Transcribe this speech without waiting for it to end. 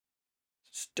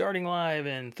Starting live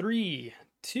in 3,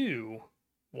 2,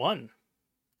 1.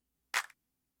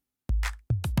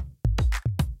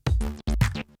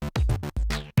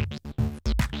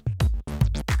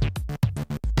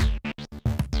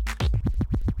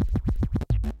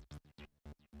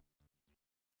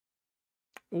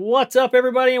 What's up,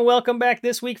 everybody, and welcome back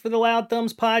this week for the Loud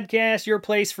Thumbs Podcast, your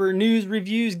place for news,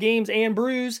 reviews, games, and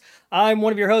brews. I'm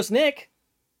one of your hosts, Nick.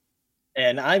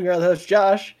 And I'm your other host,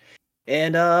 Josh.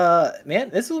 And, man,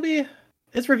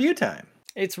 it's review time.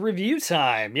 It's review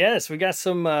time. Yes, we got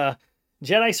some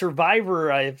Jedi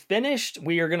Survivor I've finished.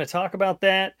 We are going to talk about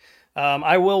that.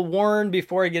 I will warn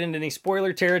before I get into any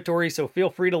spoiler territory, so feel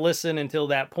free to listen until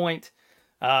that point.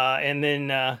 And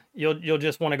then you'll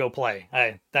just want to go play.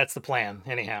 That's the plan,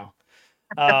 anyhow.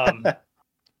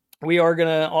 We are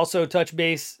going to also touch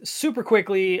base super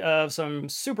quickly of some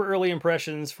super early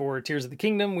impressions for Tears of the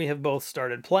Kingdom. We have both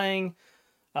started playing.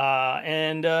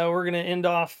 And we're going to end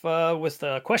off with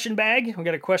a question bag. We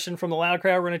got a question from the Loud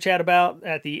Crowd we're going to chat about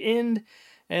at the end.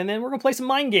 And then we're going to play some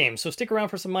mind games. So stick around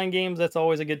for some mind games. That's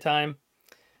always a good time.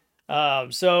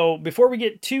 So before we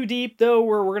get too deep, though,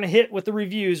 we're going to hit with the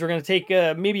reviews. We're going to take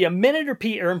maybe a minute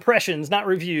or impressions, not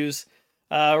reviews.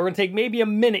 We're going to take maybe a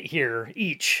minute here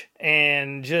each.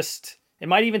 And it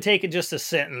might even take just a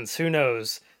sentence. Who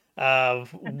knows?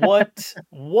 Of what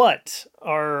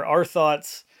are our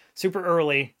thoughts super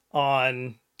early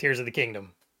on Tears of the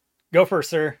Kingdom? Go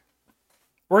first, sir.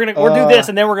 We'll do this,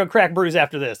 and then we're gonna crack brews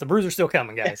after this. The brews are still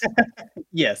coming, guys.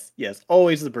 Yes,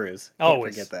 always the brews.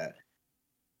 Always forget that.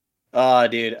 Oh,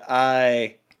 dude,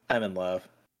 I'm in love.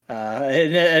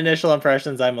 Initial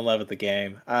impressions, I'm in love with the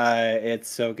game. It's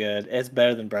so good. It's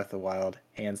better than Breath of the Wild,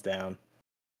 hands down.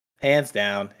 Hands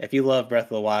down. If you love Breath of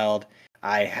the Wild,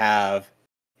 I have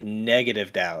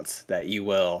negative doubts that you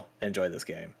will enjoy this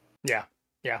game. Yeah.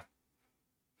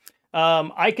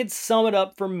 I could sum it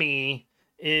up for me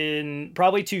in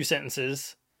probably 2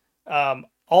 sentences.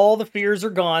 All the fears are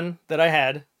gone that I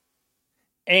had,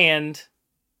 and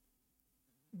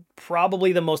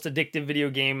probably the most addictive video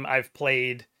game I've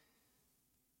played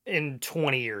in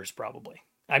 20 years, probably.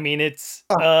 I mean, it's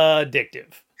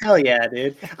addictive. Hell yeah,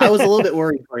 dude. I was a little bit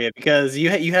worried for you because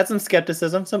you had some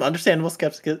skepticism, some understandable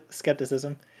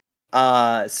skepticism.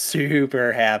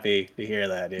 Super happy to hear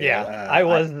that, dude. Yeah, I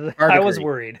was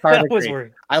worried. I was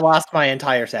worried. I lost my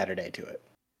entire Saturday to it.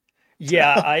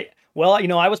 Yeah, I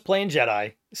was playing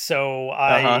Jedi, so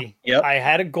I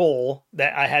had a goal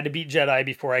that I had to beat Jedi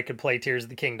before I could play Tears of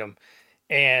the Kingdom.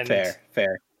 And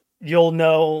fair. You'll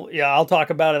know, I'll talk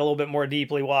about it a little bit more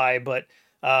deeply why, but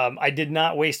I did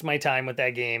not waste my time with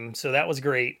that game, so that was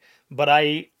great. But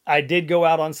I did go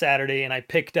out on Saturday and I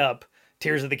picked up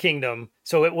Tears of the Kingdom,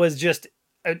 so it was just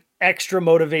an extra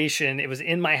motivation. It was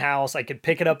in my house. I could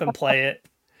pick it up and play it.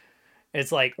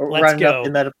 It's like, let's go. Up the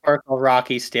metaphorical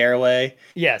rocky stairway.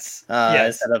 Yes.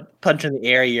 Instead of punching the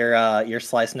air, you're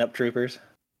slicing up troopers.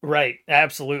 Right.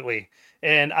 Absolutely.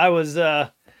 And I was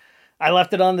I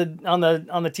left it on the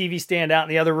TV stand out in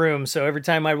the other room. So every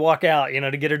time I walk out,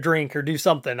 to get a drink or do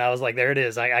something, I was like, there it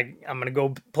is. I'm gonna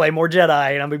go play more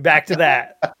Jedi, and I'll be back to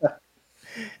that.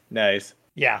 Nice.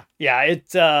 Yeah.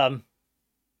 It's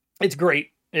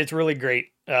great. It's really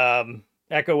great.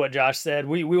 Echo what Josh said.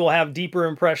 We will have deeper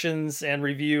impressions and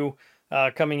review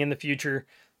coming in the future,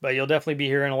 but you'll definitely be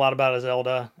hearing a lot about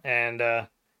Zelda, and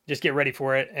just get ready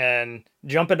for it and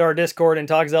jump into our Discord and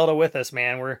talk Zelda with us,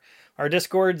 man. Our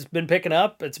Discord's been picking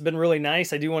up. It's been really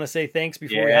nice. I do want to say thanks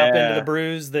before we hop into the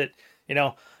brews that,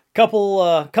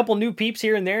 couple new peeps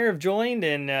here and there have joined,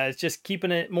 and it's just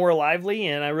keeping it more lively,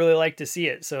 and I really like to see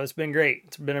it. So it's been great.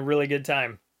 It's been a really good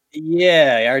time.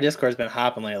 Yeah, our Discord's been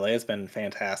hopping lately. It's been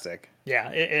fantastic. Yeah,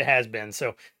 it has been.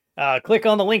 So click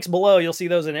on the links below. You'll see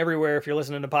those in everywhere if you're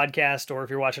listening to podcast or if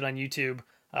you're watching on YouTube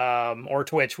or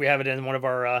Twitch. We have it in one of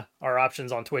our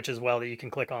options on Twitch as well that you can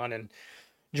click on and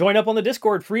join up on the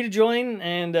Discord. Free to join,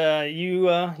 and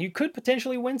you could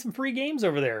potentially win some free games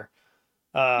over there.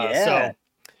 So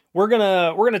we're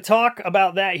gonna talk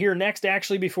about that here next.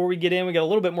 Actually, before we get in, we got a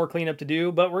little bit more cleanup to do,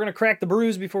 but we're gonna crack the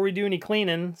brews before we do any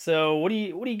cleaning. So what do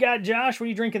you got, Josh? What are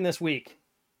you drinking this week?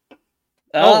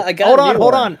 I got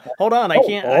hold on. I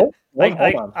can't. Hold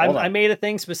on. I made a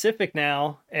thing specific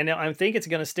now, and I think it's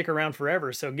gonna stick around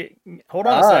forever. So hold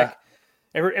on a sec.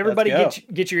 Everybody,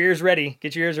 get your ears ready.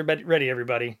 Get your ears ready,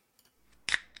 everybody.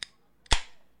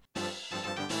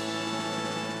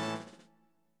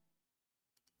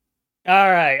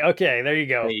 All right. Okay. There you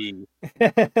go. Hey.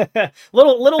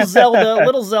 little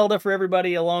Zelda for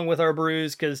everybody, along with our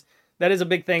brews, because that is a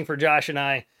big thing for Josh and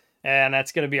I, and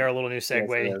that's going to be our little new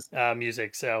segue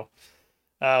music. So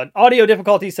Audio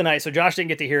difficulties tonight, so Josh didn't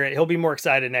get to hear it. He'll be more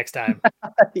excited next time.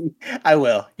 I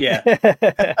will. Yeah.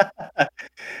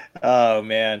 Oh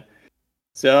man.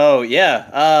 So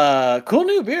yeah, cool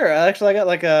new beer. Actually, I got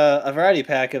like a variety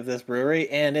pack of this brewery,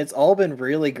 and it's all been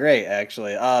really great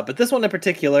actually. But this one in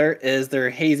particular is their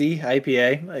hazy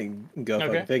IPA. Go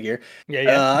fucking Okay. figure.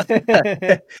 Yeah, Uh,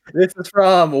 yeah. this is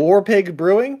from War Pig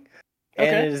Brewing, and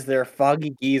Okay. it is their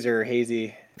Foggy Geezer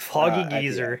hazy Foggy IPA.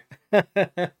 geezer.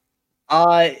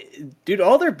 Uh, dude,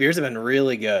 all their beers have been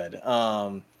really good.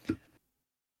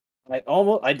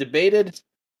 I debated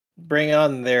bring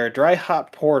on their dry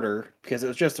hop porter because it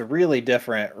was just a really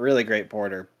different, really great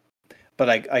porter. But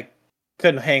I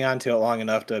couldn't hang on to it long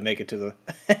enough to make it to the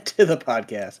to the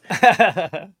podcast.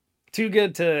 Too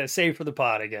good to save for the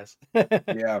pod, I guess.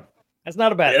 Yeah, That's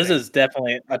not a bad this thing. is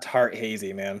definitely a tart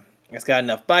hazy, man. It's got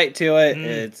enough bite to it.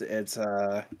 Mm, It's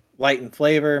light in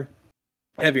flavor,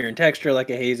 heavier in texture like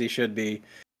a hazy should be.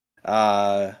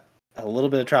 Uh, a little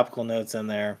bit of tropical notes in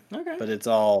there, okay. but it's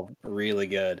all really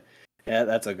good. Yeah,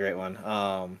 that's a great one.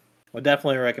 Would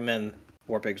definitely recommend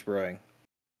War Pigs Brewing.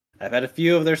 I've had a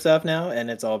few of their stuff now,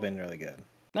 and it's all been really good.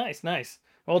 Nice, nice.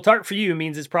 Well, tart for you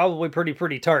means it's probably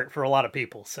pretty tart for a lot of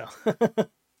people. So,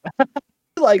 I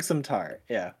like some tart,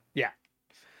 yeah. yeah.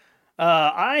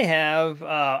 I have,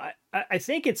 I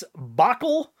think it's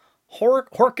Bockel,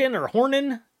 Horkin, or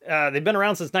Hornin. They've been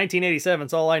around since 1987.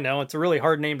 It's all I know. It's a really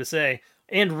hard name to say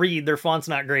and read. Their font's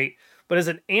not great, but it's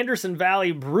an Anderson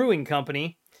Valley Brewing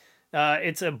Company.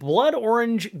 It's a blood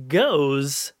orange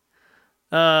goes.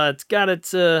 It's got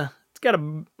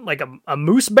a like a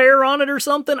moose bear on it or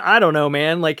something. I don't know,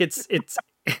 man. Like it's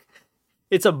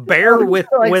it's a bear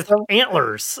Like with some,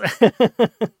 antlers.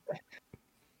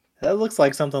 that looks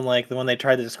like something like the one they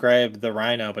tried to describe the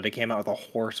rhino, but it came out with a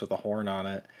horse with a horn on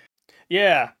it.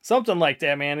 Yeah, something like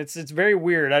that, man. It's very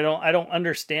weird. I don't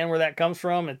understand where that comes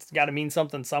from. It's got to mean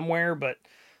something somewhere, but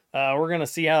we're gonna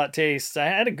see how it tastes. I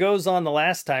had it goes on the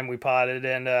last time we potted,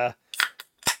 and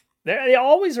they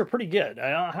always are pretty good.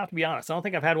 I don't have to be honest. I don't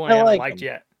think I've had one I I haven't like liked them.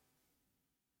 yet.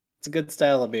 It's a good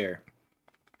style of beer.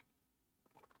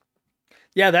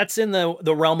 Yeah, that's in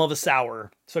the realm of a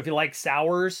sour. So if you like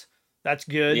sours, that's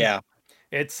good. Yeah,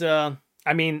 It's I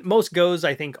mean, most goes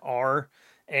I think are,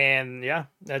 and yeah,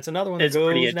 that's another one that it's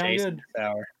pretty goes down adjacent good. to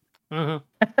sour.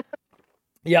 Mm-hmm.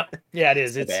 Yep. Yeah, it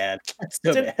is. So It's bad. it's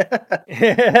So an, bad.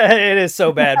 it is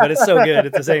so bad, but it's so good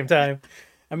at the same time.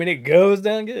 I mean, it goes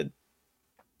down good.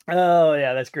 Oh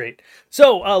yeah, that's great.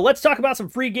 So let's talk about some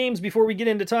free games before we get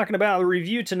into talking about the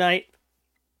review tonight.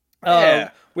 Yeah.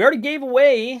 We already gave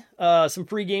away some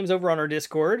free games over on our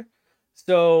Discord.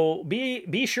 So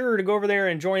be sure to go over there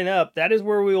and join up. That is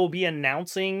where we will be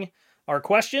announcing our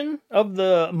question of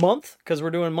the month because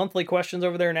we're doing monthly questions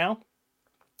over there now.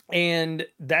 And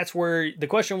that's where the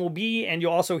question will be, and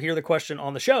you'll also hear the question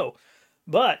on the show.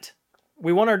 But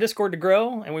we want our Discord to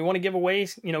grow, and we want to give away,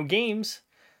 games.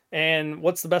 And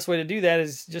what's the best way to do that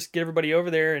is just get everybody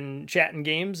over there and chat in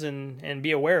games and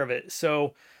be aware of it.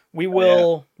 So we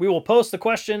Oh, yeah. will post the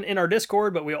question in our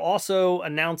Discord, but we'll also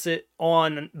announce it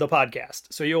on the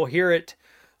podcast. So you'll hear it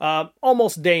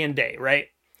almost day and day, right?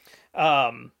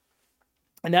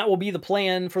 And that will be the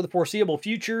plan for the foreseeable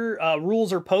future.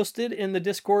 Rules are posted in the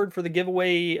Discord for the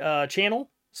giveaway channel,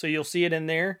 so you'll see it in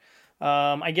there.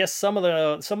 I guess some of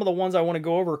the ones I want to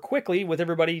go over quickly with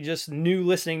everybody just new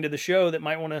listening to the show that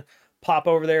might want to pop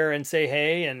over there and say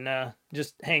hey and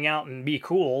just hang out and be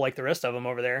cool like the rest of them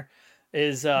over there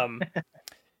is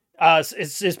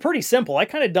it's pretty simple. I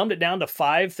kind of dumbed it down to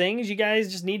 5 things you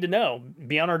guys just need to know.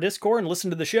 Be on our Discord and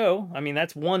listen to the show. I mean,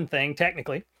 that's one thing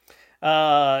technically.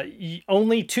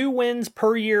 Only 2 wins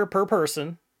per year per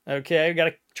person. Okay, we got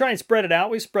to try and spread it out.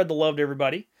 We spread the love to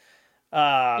everybody.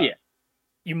 Yeah.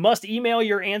 You must email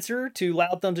your answer to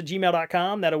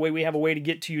loudthumbs@gmail.com. That way we have a way to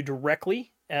get to you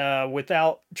directly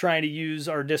without trying to use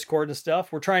our Discord and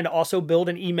stuff. We're trying to also build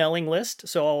an emailing list.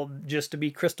 So just to be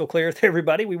crystal clear with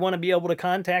everybody, we want to be able to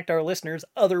contact our listeners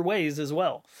other ways as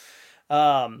well.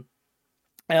 The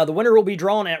winner will be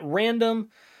drawn at random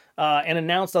and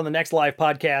announced on the next live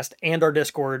podcast and our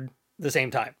Discord the same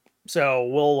time.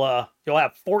 So you'll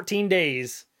have 14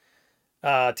 days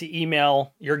to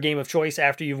email your game of choice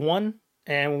after you've won,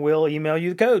 and we'll email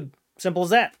you the code. Simple as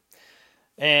that.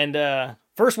 And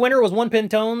first winner was One Pin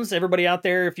Tones. Everybody out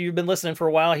there, if you've been listening for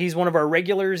a while, he's one of our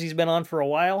regulars. He's been on for a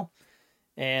while.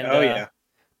 And Oh yeah.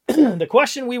 the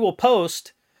question we will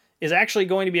post is actually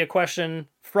going to be a question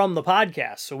from the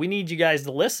podcast. So we need you guys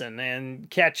to listen and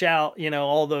catch out,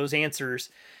 all those answers.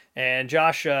 And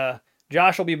Josh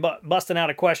will be busting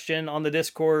out a question on the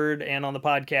Discord and on the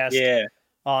podcast Yeah.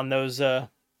 on those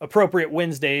appropriate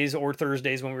Wednesdays or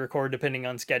Thursdays when we record, depending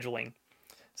on scheduling.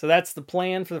 So that's the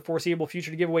plan for the foreseeable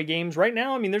future, to give away games. Right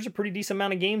now, I mean, there's a pretty decent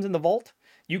amount of games in the vault.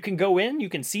 You can go in, you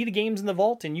can see the games in the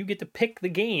vault, and you get to pick the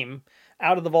game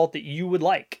out of the vault that you would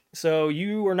like. So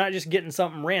you are not just getting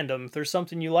something random. If there's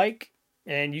something you like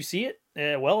and you see it,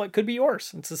 well, it could be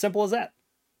yours. It's as simple as that.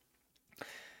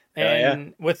 Hell yeah.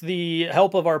 And with the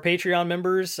help of our Patreon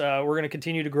members, we're going to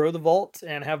continue to grow the vault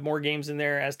and have more games in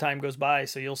there as time goes by.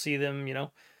 So you'll see them,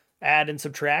 add and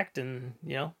subtract, and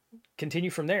continue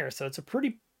from there. So it's a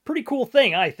pretty cool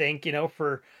thing, I think,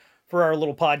 for our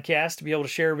little podcast to be able to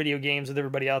share video games with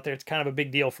everybody out there. It's kind of a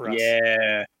big deal for us.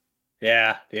 Yeah.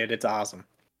 Yeah, dude, it's awesome.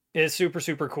 It's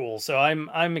super cool. So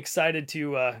I'm excited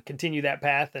to continue that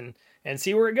path and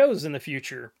see where it goes in the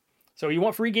future. So you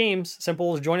want free games,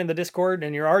 simple as joining the Discord,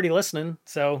 and you're already listening.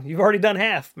 So you've already done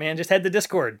half, man. Just head to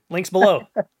Discord. Links below.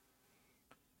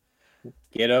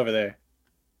 Get over there.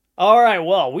 All right,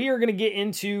 well, we are going to get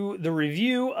into the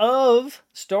review of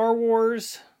Star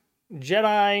Wars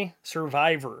Jedi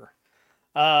Survivor.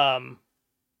 Man,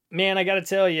 I got to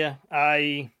tell you,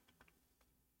 I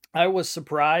was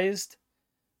surprised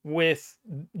with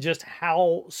just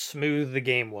how smooth the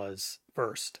game was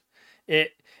first.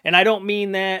 And I don't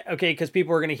mean that, okay, because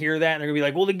people are going to hear that and they're going to be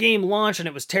like, well, the game launched and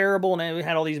it was terrible and it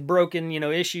had all these broken,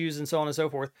 issues and so on and so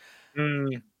forth.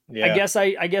 Yeah.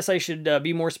 I guess I should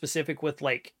be more specific with,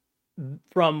 like,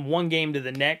 from one game to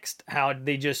the next, how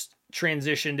they just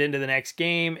transitioned into the next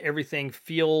game. Everything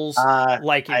feels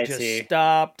like it just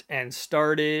stopped and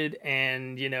started,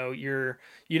 and you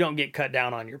don't get cut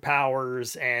down on your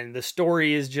powers, and the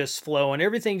story is just flowing.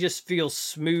 Everything just feels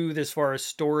smooth as far as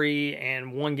story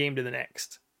and one game to the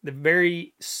next. The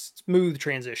very smooth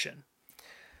transition.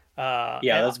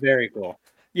 That's very cool.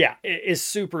 Yeah, it is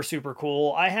super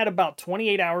cool. I had about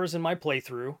 28 hours in my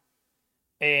playthrough,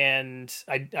 and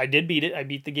I did beat it. I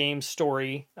beat the game's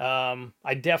story.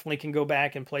 I definitely can go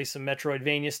back and play some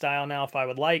Metroidvania style now if I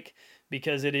would like,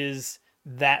 because it is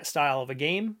that style of a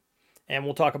game. And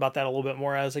we'll talk about that a little bit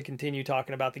more as I continue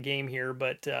talking about the game here.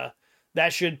 But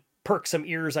that should perk some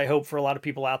ears, I hope, for a lot of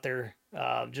people out there,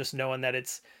 just knowing that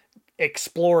it's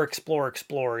explore.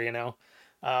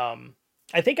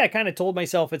 I think I kind of told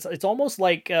myself it's almost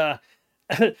like I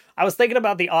was thinking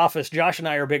about The Office. Josh and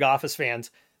I are big Office fans.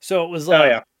 So it was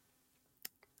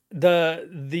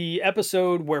the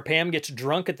episode where Pam gets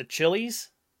drunk at the Chili's,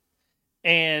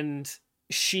 and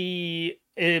she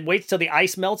waits till the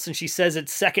ice melts and she says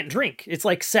it's second drink. It's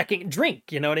like second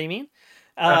drink. You know what I mean?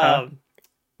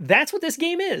 That's what this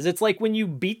game is. It's like when you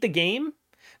beat the game,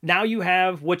 now you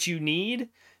have what you need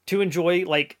to enjoy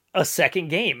like a second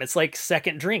game. It's like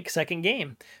second drink, second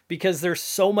game, because there's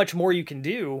so much more you can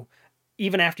do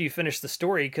even after you finish the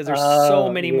story, because there's so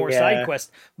many more side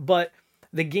quests. But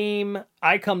the game,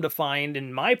 I come to find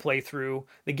in my playthrough,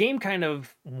 the game kind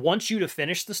of wants you to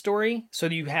finish the story so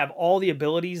that you have all the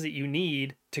abilities that you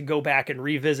need to go back and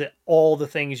revisit all the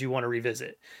things you want to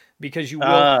revisit. Because you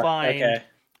will find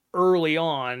early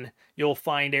on, you'll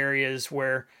find areas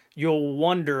where you'll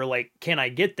wonder, like, can I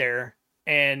get there?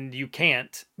 And you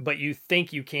can't, but you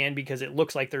think you can because it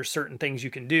looks like there's certain things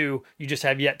you can do. You just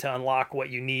have yet to unlock what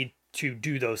you need to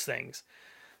do those things.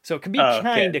 So it can be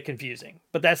kind of confusing,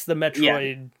 but that's the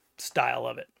Metroid style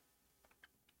of it.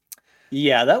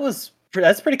 Yeah, that's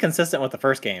pretty consistent with the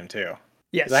first game too.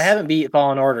 Yes. I haven't beat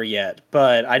Fallen Order yet,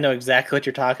 but I know exactly what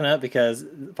you're talking about because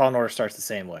Fallen Order starts the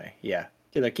same way. Yeah.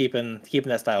 They're keeping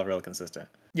that style real consistent.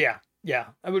 Yeah.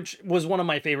 Which was one of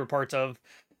my favorite parts of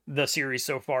the series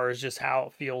so far, is just how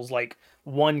it feels like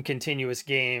one continuous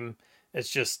game. It's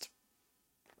just,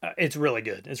 it's really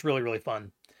good. It's really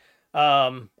fun.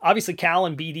 Obviously Cal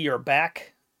and BD are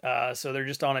back. So they're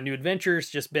just on a new adventure. It's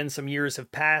just been some years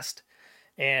have passed,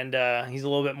 and he's a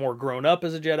little bit more grown up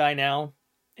as a Jedi now,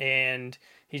 and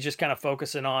he's just kind of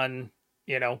focusing on,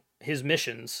 his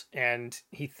missions, and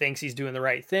he thinks he's doing the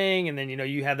right thing. And then,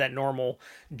 you have that normal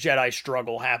Jedi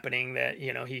struggle happening that,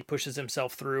 he pushes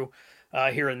himself through,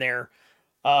 here and there.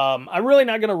 I'm really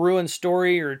not going to ruin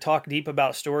story or talk deep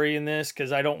about story in this,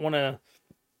 because I don't want to,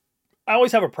 I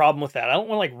always have a problem with that. I don't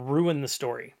want to ruin the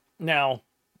story. Now,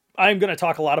 I'm going to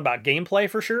talk a lot about gameplay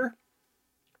for sure,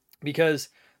 because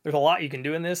there's a lot you can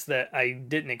do in this that I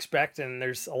didn't expect, and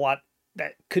there's a lot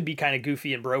that could be kind of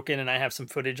goofy and broken, and I have some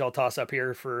footage I'll toss up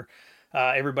here for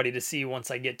everybody to see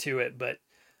once I get to it. But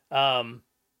I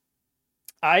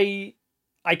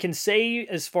can say,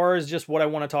 as far as just what I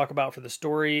want to talk about for the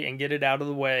story and get it out of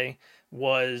the way,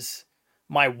 was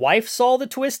my wife saw the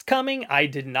twist coming. I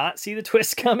did not see the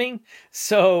twist coming.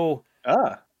 So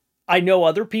I know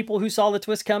other people who saw the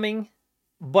twist coming,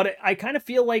 but I kind of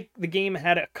feel like the game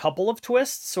had a couple of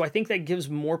twists, so I think that gives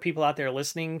more people out there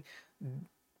listening,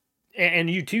 and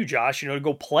you too, Josh, to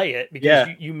go play it, because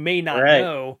Yeah, you may not right.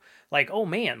 know, like, oh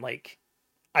man, like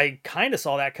I kind of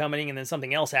saw that coming, and then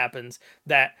something else happens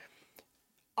that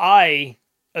I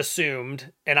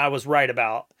assumed and I was right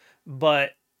about,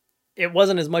 but it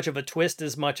wasn't as much of a twist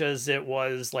as much as it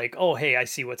was like, oh hey, I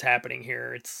see what's happening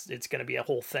here. It's going to be a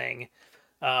whole thing.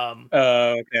 Um,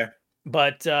 Oh, okay.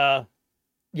 but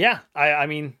yeah, I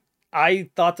mean, I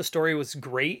thought the story was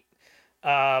great.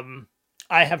 Um,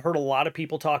 I have heard a lot of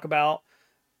people talk about,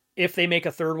 if they make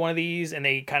a third one of these and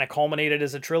they kind of culminate it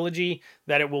as a trilogy,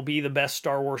 that it will be the best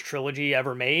Star Wars trilogy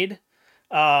ever made.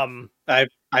 Um,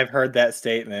 I've heard that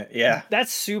statement. Yeah.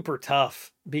 that's super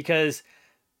tough because,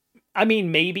 I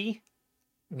mean, maybe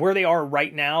where they are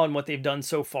right now and what they've done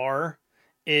so far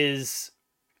is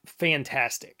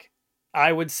fantastic.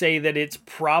 I would say that it's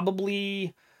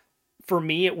probably, for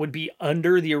me, it would be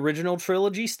under the original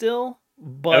trilogy still,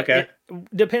 but Okay. it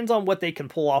depends on what they can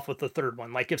pull off with the third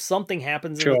one. Like if something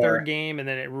happens in the third Sure. game and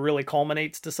then it really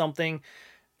culminates to something,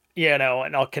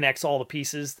 and all connects all the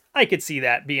pieces, I could see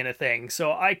that being a thing.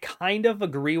 So I kind of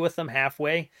agree with them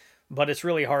halfway, but it's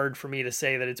really hard for me to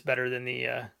say that it's better than the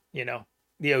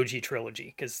OG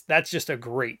trilogy, because that's just a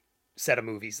great set of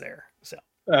movies there. So,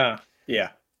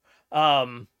 Yeah.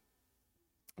 um,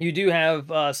 you do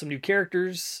have some new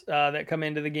characters that come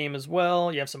into the game as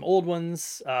well. You have some old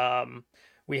ones.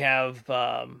 We have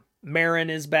Marin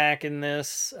is back in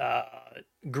this.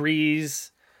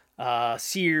 Grease,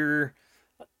 Seer.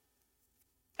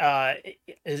 Uh,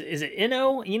 is it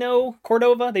Eno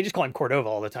Cordova? They just call him Cordova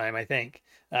all the time, I think.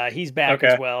 He's back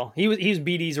as Okay. well. He was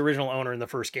BD's original owner in the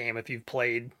first game. If you've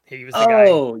played, he was the guy.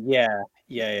 Oh, yeah.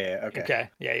 Yeah, yeah, yeah. Okay. Okay,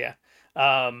 yeah,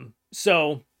 yeah.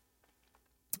 So,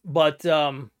 but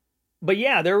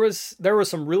yeah, there was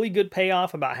some really good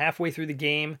payoff about halfway through the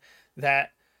game that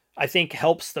I think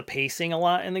helps the pacing a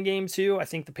lot in the game too. I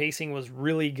think the pacing was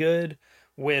really good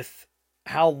with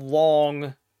how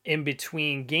long in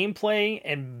between gameplay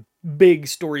and big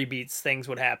story beats things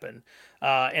would happen.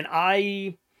 And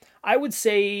I would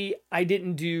say I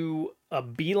didn't do a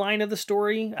beeline of the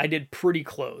story. I did pretty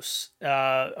close.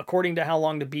 According to how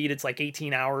long to beat, it's like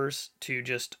 18 hours to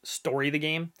just story the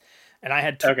game, and I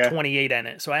had Okay. 28 in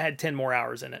it, so I had 10 more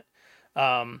hours in it.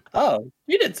 Um, Oh,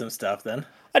 you did some stuff then.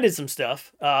 I did some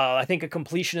stuff. I think a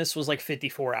completionist was like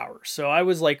 54 hours, so I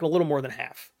was like a little more than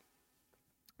half.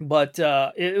 But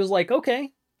it was like,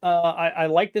 okay, I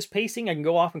like this pacing. I can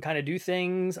go off and kind of do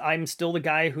things. I'm still the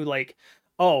guy who, like,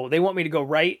 oh, they want me to go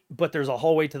right, but there's a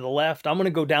hallway to the left. I'm gonna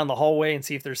go down the hallway and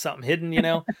see if there's something hidden.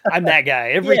 I'm that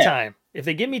guy every Yeah. time. If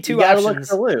they give me You two gotta look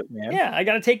for options, loot, man. yeah, I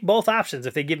got to take both options.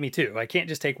 If they give me two, I can't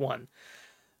just take one.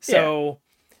 Yeah.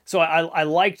 So I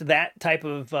liked that type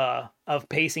of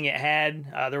pacing it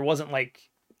had. There wasn't like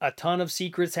a ton of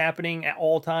secrets happening at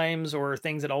all times, or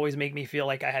things that always make me feel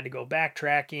like I had to go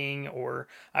backtracking or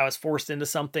I was forced into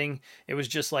something. It was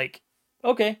just like,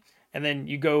 okay. And then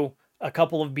you go a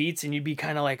couple of beats and you'd be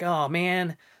kind of like, oh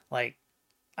man, like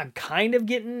I'm kind of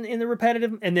getting in the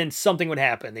repetitive, and then something would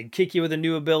happen. They'd kick you with a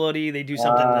new ability. They do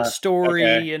something in the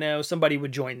story, Okay. somebody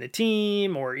would join the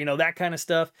team, or that kind of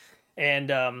stuff.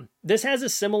 And this has a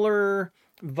similar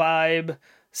vibe.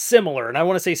 Similar, and I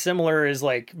want to say similar is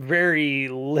like very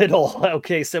little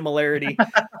okay similarity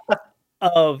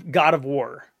of God of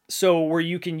War. So where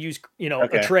you can use,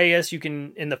 Okay. Atreus, you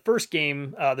can, in the first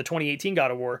game, the 2018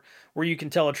 God of War, where you can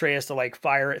tell Atreus to like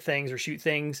fire at things or shoot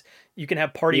things. You can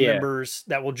have party Yeah. members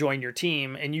that will join your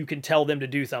team, and you can tell them to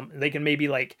do something. They can maybe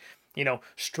like,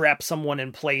 strap someone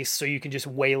in place so you can just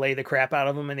waylay the crap out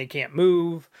of them and they can't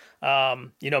move.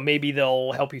 Maybe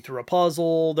they'll help you through a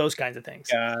puzzle, those kinds of things.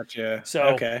 Gotcha.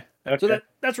 So, Okay. so Okay.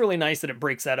 that's really nice that it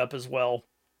breaks that up as well.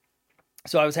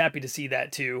 So I was happy to see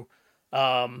that too.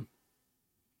 Um,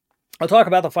 I'll talk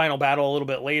about the final battle a little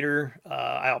bit later.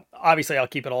 I'll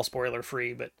keep it all spoiler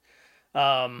free, but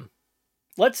um,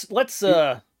 let's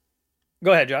go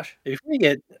ahead, Josh. Before you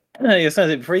get, I was gonna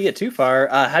say, before you get too far,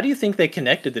 how do you think they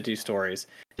connected the two stories?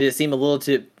 Did it seem a little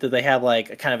too? Did they have like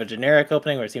a kind of a generic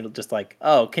opening, or it seemed just like,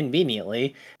 oh,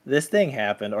 conveniently this thing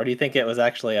happened, or do you think it was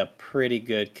actually a pretty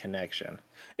good connection?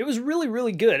 It was really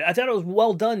really good. I thought it was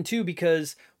well done too,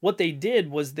 because what they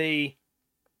did was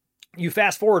you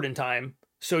fast forward in time,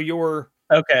 so you're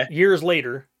Okay. years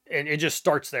later, and it just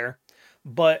starts there.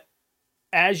 But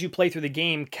as you play through the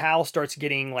game, Cal starts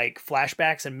getting like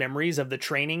flashbacks and memories of the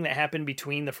training that happened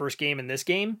between the first game and this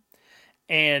game,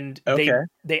 and they Okay.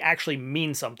 they actually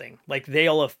mean something. Like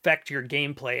they'll affect your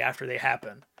gameplay after they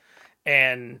happen.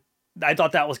 And I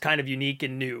thought that was kind of unique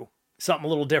and new, something a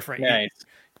little different. Nice.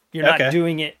 You're not Okay.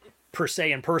 doing it. per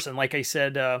se in person. Like I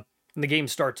said, when the game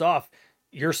starts off,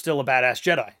 you're still a badass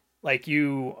Jedi. Like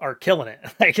you are killing it.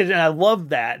 Like, and I love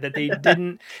that they Yeah.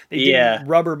 didn't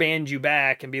rubber band you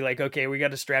back and be like, okay, we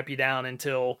got to strap you down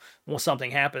until well something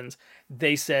happens.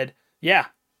 They said, yeah,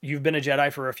 you've been a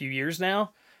Jedi for a few years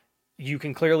now. You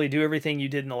can clearly do everything you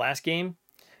did in the last game.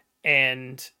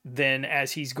 And then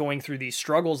as he's going through these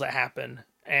struggles that happen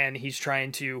and he's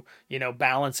trying to,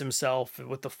 balance himself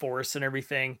with the force and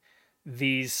everything,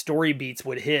 these story beats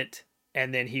would hit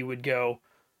and then he would go,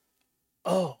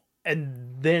 oh,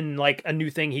 and then like a new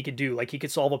thing he could do, like he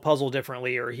could solve a puzzle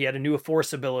differently, or he had a new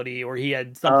force ability, or he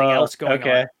had something Oh, else going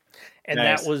okay. on. And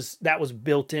that Nice. was that was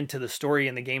built into the story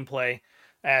and the gameplay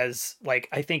as like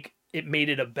I think it made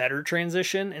it a better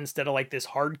transition instead of like this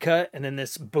hard cut and then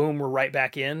this boom we're right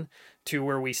back in to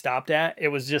where we stopped at. It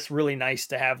was just really nice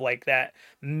to have like that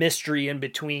mystery in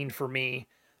between for me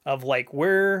of like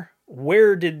where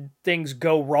did things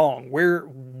go wrong?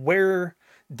 Where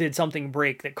did something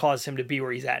break that caused him to be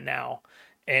where he's at now?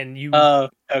 And you Oh,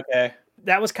 okay.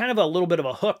 that was kind of a little bit of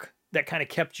a hook that kind of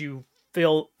kept you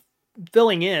fill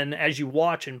filling in as you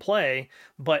watch and play,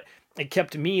 but it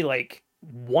kept me like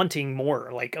wanting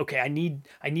more. Like, okay, I need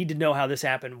to know how this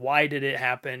happened. Why did it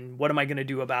happen? What am I going to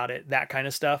do about it? That kind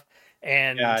of stuff.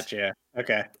 And Gotcha.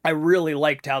 Okay. I really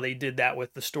liked how they did that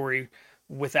with the story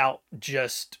without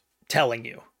just telling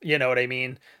you. You know what I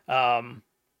mean? I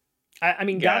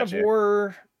mean, Gotcha.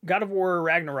 God of War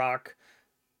Ragnarok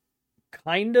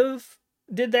kind of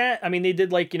did that. I mean, they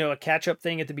did like, a catch up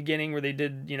thing at the beginning where they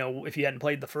did, if you hadn't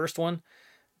played the first one,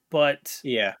 but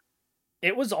Yeah.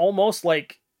 it was almost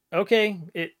like, okay,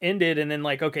 it ended and then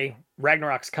like, okay,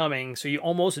 Ragnarok's coming. So you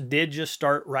almost did just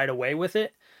start right away with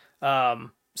it.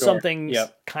 Some Sure. things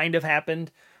Yep. kind of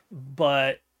happened,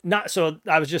 but not so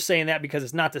I was just saying that because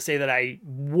it's not to say that I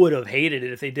would have hated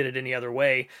it if they did it any other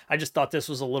way. I just thought this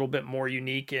was a little bit more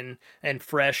unique and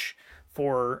fresh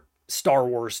for Star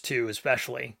Wars too,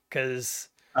 especially because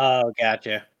Oh,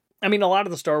 gotcha. I mean a lot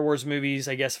of the Star Wars movies,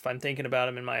 I guess if I'm thinking about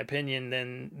them in my opinion,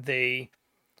 then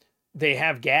they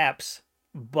have gaps,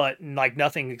 but like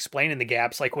nothing explaining the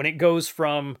gaps. Like when it goes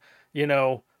from, you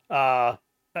know, uh,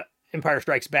 Empire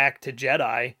Strikes Back to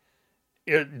Jedi,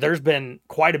 there's been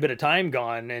quite a bit of time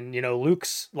gone, and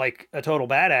Luke's like a total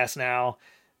badass now,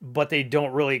 but they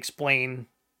don't really explain,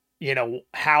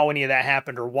 how any of that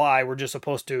happened or why. We're just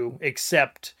supposed to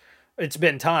accept it's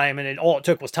been time, and all it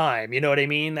took was time. You know what I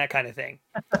mean? That kind of thing.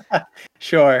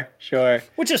 Sure. Sure.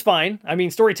 Which is fine. I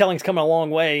mean, storytelling's come a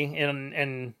long way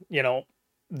in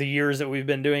the years that we've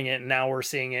been doing it, and now we're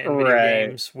seeing it in video Right.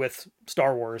 games with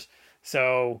Star Wars.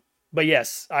 So, but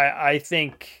yes, I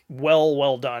think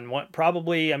well done. What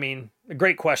probably, I mean, a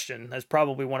great question. That's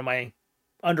probably one of my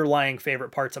underlying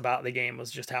favorite parts about the game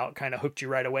was just how it kind of hooked you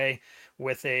right away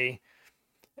with a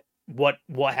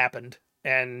what happened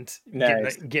and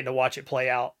Nice. getting to watch it play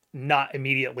out, not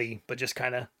immediately but just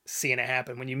kind of seeing it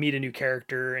happen when you meet a new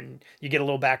character and you get a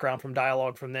little background from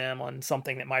dialogue from them on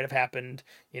something that might have happened,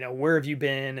 where have you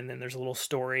been, and then there's a little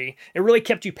story. It really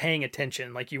kept you paying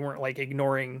attention, like you weren't like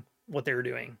ignoring what they were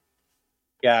doing.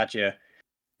 Gotcha.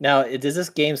 Now, does this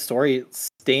game's story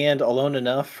stand alone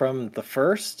enough from the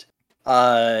first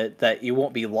that you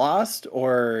won't be lost,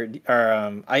 or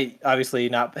I obviously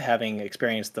not having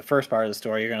experienced the first part of the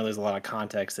story, you're going to lose a lot of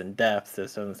context and depth to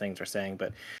some of the things they're saying.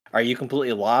 But are you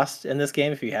completely lost in this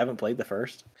game if you haven't played the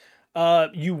first?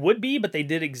 You would be, but they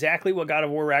did exactly what God of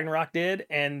War Ragnarok did,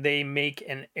 and they make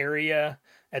an area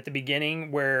at the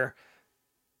beginning where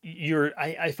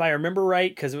if I remember right,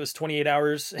 because it was 28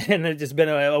 hours and it's been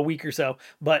a week or so,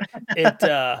 but it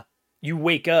you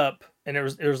wake up and there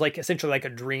was like essentially like a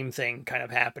dream thing kind of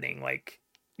happening, like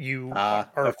you Ah,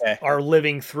 are okay. are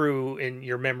living through in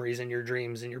your memories and your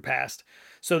dreams in your past,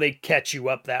 so they catch you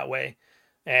up that way.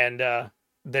 And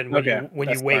then when Okay. you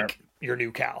That's smart. wake, you're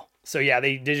new Cal. So yeah,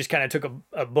 they just kind of took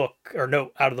a book or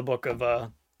note out of the book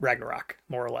of Ragnarok,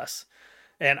 more or less.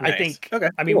 And I Nice. think, Okay,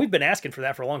 I mean, cool. we've been asking for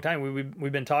that for a long time.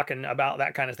 We've been talking about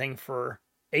that kind of thing for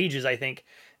ages, I think.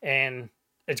 And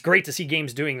it's great to see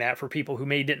games doing that for people who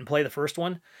maybe didn't play the first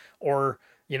one, or,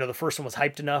 the first one was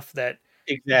hyped enough that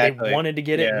they Exactly. wanted to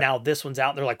get it. And Yeah. now this one's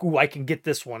out. They're like, ooh, I can get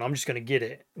this one. I'm just going to get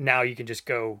it. Now you can just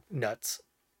go nuts.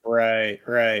 Right,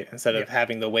 right. Instead Yeah. of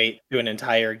having to wait to an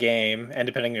entire game, and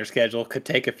depending on your schedule, could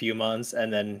take a few months,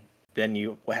 and then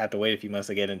you will have to wait a few months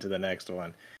to get into the next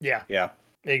one. Yeah, Yeah.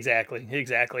 exactly.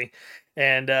 Exactly.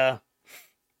 And,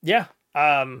 yeah,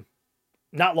 um,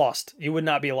 not lost. You would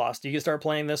not be lost. You can start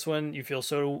playing this one. You feel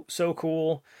so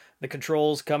cool. The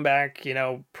controls come back,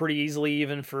 pretty easily,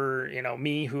 even for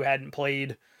me who hadn't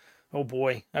played. Oh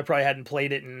boy, I probably hadn't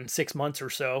played it in 6 months or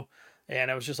so, and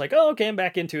I was just like, oh, okay, I'm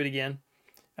back into it again.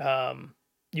 Um,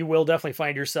 you will definitely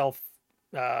find yourself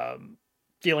um,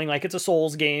 feeling like it's a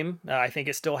Souls game. I think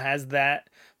it still has that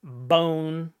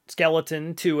bone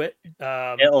skeleton to it.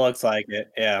 It looks like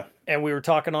it. Yeah. And we were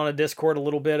talking on a Discord a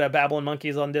little bit. Babbling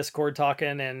Monkeys on Discord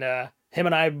talking, and him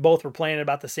and I both were playing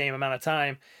about the same amount of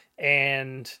time,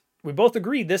 and we both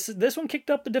agreed this one kicked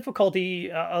up the difficulty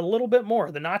a little bit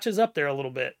more. The notch is up there a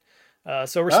little bit.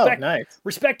 So Oh, respect nice.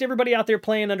 respect everybody out there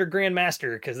playing under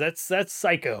Grandmaster, because that's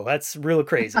psycho. That's real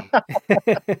crazy.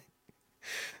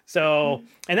 So,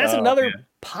 and that's Oh another man.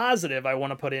 positive I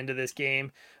want to put into this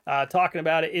game, talking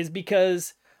about it, is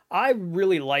because I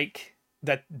really like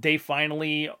that they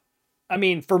finally, I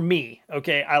mean, for me,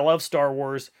 okay, I love Star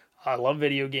Wars, I love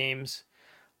video games.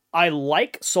 I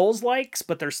like Souls likes,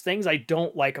 but there's things I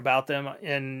don't like about them,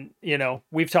 and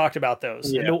we've talked about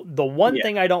those. And Yeah. the one Yeah.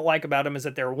 thing I don't like about them is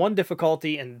that they're one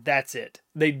difficulty, and that's it.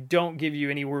 They don't give you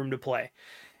any room to play.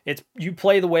 It's you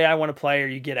play the way I want to play, or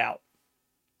you get out.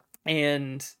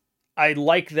 And I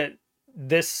like that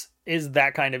this is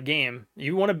that kind of game.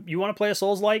 You want to play a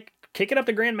Souls like, kick it up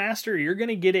to Grandmaster. You're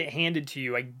gonna get it handed to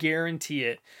you. I guarantee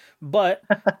it. But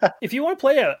if you want to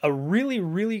play a really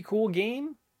really cool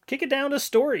game, kick it down to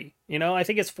story. I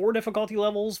think it's 4 difficulty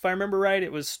levels if I remember right.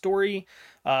 It was story.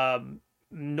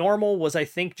 Normal was, I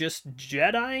think, just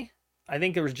Jedi. I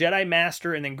think there was Jedi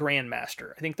Master and then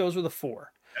Grandmaster. I think those were the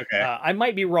 4. Okay. I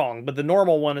might be wrong, but the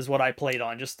normal one is what I played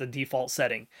on, just the default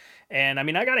setting. And I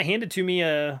mean, I got it handed to me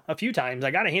a few times.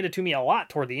 I got it handed to me a lot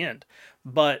toward the end.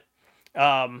 But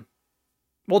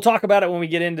we'll talk about it when we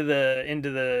get into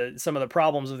the some of the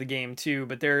problems of the game too.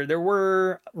 But there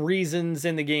were reasons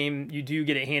in the game you do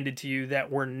get it handed to you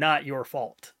that were not your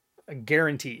fault,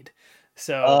 guaranteed.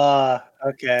 So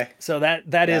Okay.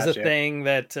 that is a Gotcha. thing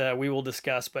that we will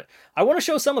discuss. But I want to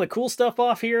show some of the cool stuff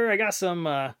off here. I got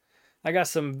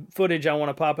some footage I want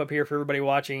to pop up here for everybody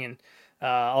watching, and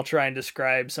I'll try and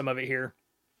describe some of it here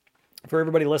for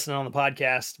everybody listening on the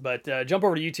podcast. But jump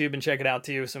over to YouTube and check it out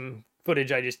too. Some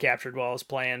footage I just captured while I was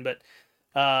playing. But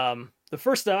the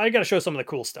first, I got to show some of the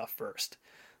cool stuff first.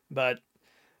 But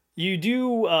you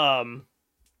do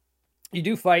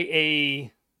fight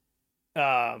a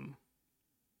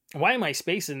why am I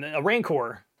spacing a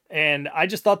Rancor? And I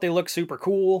just thought they looked super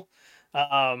cool.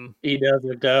 He does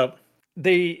look dope.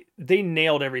 They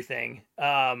nailed everything.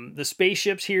 The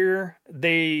spaceships here,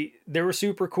 they were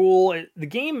super cool. The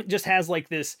game just has like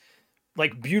this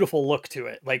like beautiful look to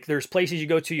it. Like there's places you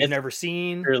go to you've It's never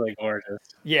seen. really gorgeous.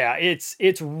 Yeah, it's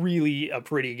really a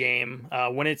pretty game.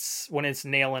 When it's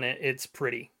nailing it, it's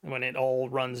pretty. When it all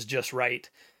runs just right.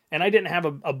 And I didn't have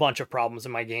a bunch of problems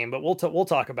in my game, but we'll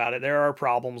talk about it. There are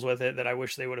problems with it that I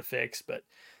wish they would have fixed, but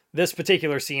this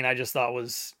particular scene I just thought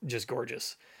was just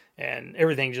gorgeous, and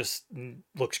everything just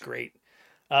looks great.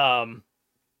 Um,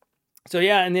 so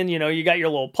yeah, and then you got your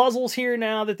little puzzles here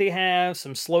now that they have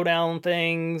some slowdown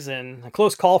things, and a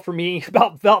close call for me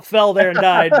about fell there and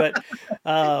died, but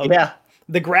um, Yeah.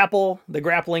 the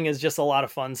grappling is just a lot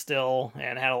of fun still,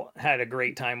 and had a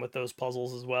great time with those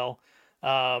puzzles as well.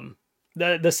 Um,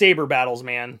 the saber battles,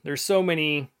 man, there's so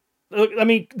many. I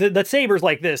mean, the sabers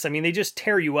like this, I mean, they just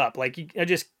tear you up. Like I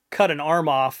just cut an arm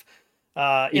off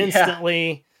Yeah.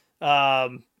 instantly.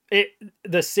 It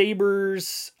the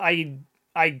sabers,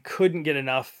 I couldn't get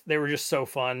enough. They were just so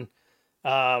fun.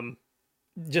 Um,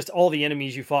 just all the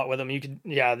enemies you fought with them, you could,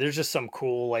 yeah. There's just some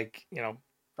cool, like,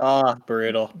 Oh,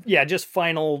 brutal. yeah, just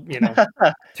final,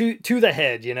 to the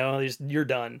head. You're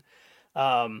done.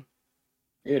 Um,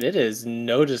 Dude, it is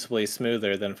noticeably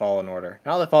smoother than Fallen Order.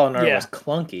 Not that Fallen Order was yeah,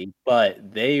 clunky,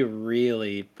 but they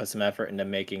really put some effort into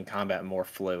making combat more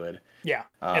fluid. yeah.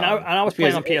 And I was Just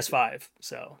playing because, on PS5,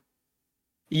 so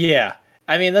yeah,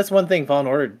 I mean that's one thing Fallen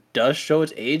Order does show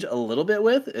its age a little bit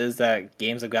with is that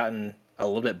games have gotten a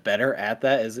little bit better at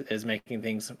that, is making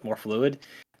things more fluid.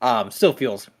 Still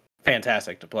feels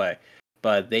fantastic to play,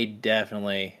 but they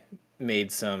definitely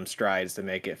made some strides to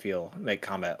make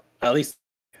combat at least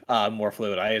more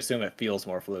fluid. I assume it feels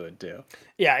more fluid too.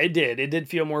 yeah, it did. It did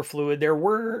feel more fluid. There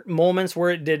were moments where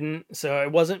it didn't, so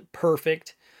it wasn't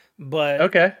perfect, but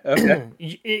Okay, okay.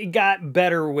 it got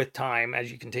better with time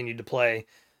as you continued to play.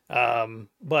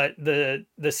 But the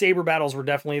saber battles were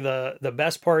definitely the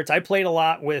best parts. I played a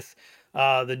lot with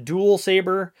the dual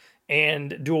saber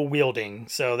and dual wielding,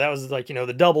 so that was like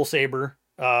the double saber,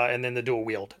 and then the dual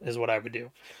wield is what I would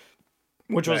do,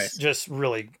 which was Nice. just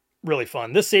really really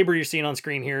fun. This saber you're seeing on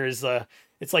screen here is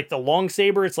it's like the long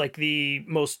saber. It's like the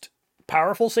most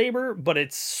powerful saber, but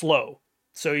it's slow.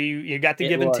 So you got the It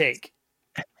give and looks take.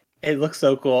 it looks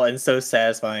so cool and so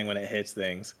satisfying when it hits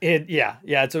things. Yeah,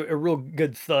 it's a real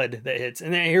good thud that hits.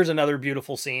 And then here's another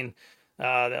beautiful scene.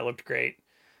 That looked great.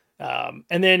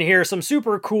 And then here's some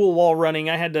super cool wall running.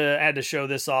 I had to show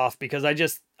this off because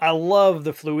I love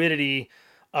the fluidity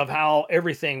of how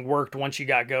everything worked once you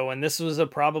got going. This was a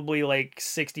probably like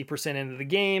 60% into the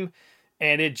game,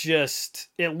 and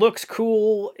it looks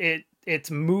cool.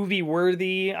 It's movie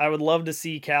worthy. I would love to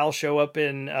see Cal show up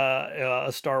in a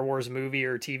Star Wars movie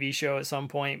or TV show at some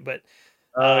point, but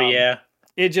Oh um, yeah.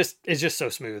 it's just so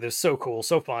smooth. It's so cool,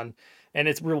 so fun, and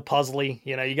it's real puzzly.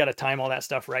 You got to time all that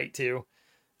stuff right too.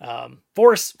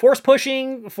 Force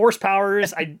pushing, force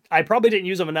powers. I probably didn't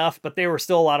use them enough, but they were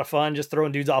still a lot of fun. Just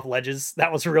throwing dudes off ledges.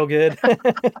 That was real good.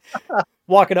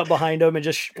 Walking up behind them and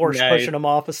just force Nice. pushing them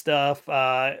off of stuff.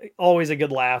 Always a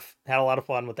good laugh. Had a lot of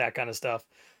fun with that kind of stuff.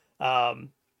 Um,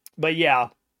 but yeah,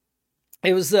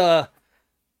 it was it,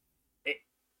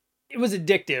 it was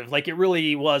addictive. Like it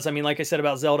really was. I mean, like I said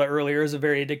about Zelda earlier, it was a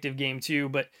very addictive game too.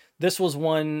 But this was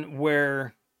one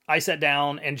where I sat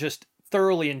down and just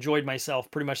thoroughly enjoyed myself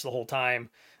pretty much the whole time.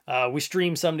 We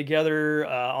streamed some together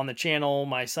on the channel,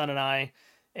 my son and I,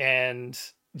 and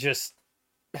just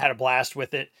had a blast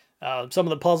with it. Some of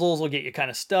the puzzles will get you kind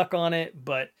of stuck on it,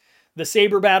 but the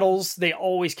saber battles, they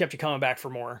always kept you coming back for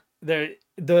more.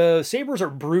 The sabers are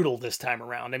brutal this time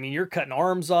around. I mean, you're cutting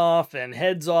arms off and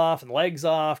heads off and legs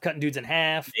off, cutting dudes in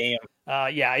half.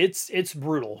 Damn. Yeah, it's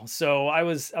brutal. So I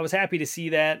was happy to see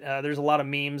that. There's a lot of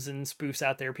memes and spoofs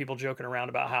out there, people joking around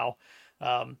about how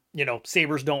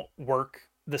sabers don't work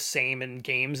the same in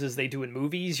games as they do in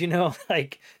movies.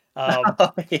 Like Oh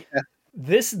yeah.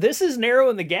 this is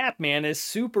narrowing the gap, man. Is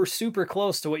super super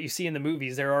close to what you see in the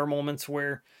movies. There are moments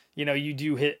where you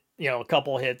do hit a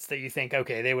couple hits that you think,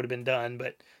 okay, they would have been done,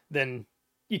 but then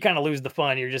you kind of lose the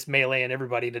fun. You're just meleeing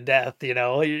everybody to death. It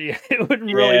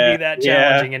wouldn't really be Yeah. that Yeah.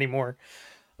 challenging anymore.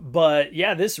 But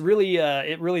yeah, this really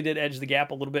it really did edge the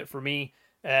gap a little bit for me.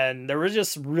 And there was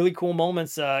just really cool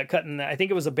moments cutting. I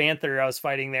think it was a banther I was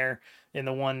fighting there in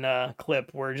the one clip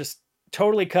where just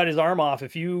totally cut his arm off.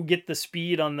 If you get the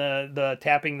speed on the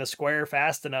tapping the square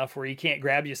fast enough where he can't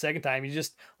grab you a second time, you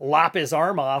just lop his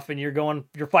arm off and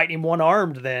you're fighting him one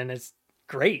armed. Then it's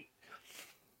great.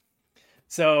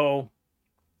 So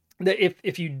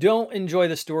if you don't enjoy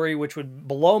the story, which would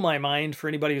blow my mind for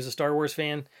anybody who's a Star Wars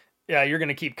fan, yeah, you're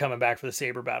gonna keep coming back for the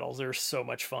saber battles. They're so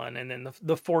much fun, and then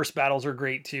the force battles are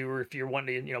great too. Or if you're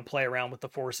wanting to play around with the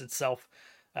force itself,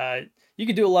 uh, you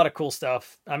can do a lot of cool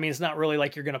stuff. I mean, it's not really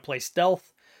like you're gonna play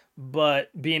stealth, but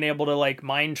being able to like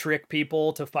mind trick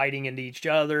people to fighting into each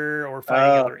other or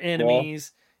fighting Oh, other cool.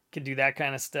 enemies, can do that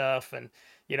kind of stuff. And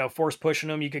force pushing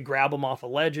them, you could grab them off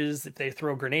of ledges. If they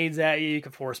throw grenades at you, you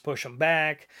could force push them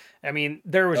back. I mean,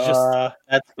 there was just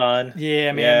That's fun.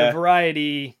 yeah, man, Yeah.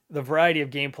 the variety of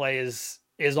gameplay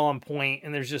is on point,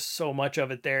 and there's just so much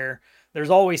of it there. There's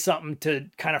always something to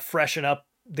kind of freshen up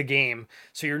the game,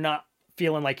 so you're not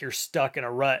feeling like you're stuck in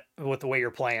a rut with the way you're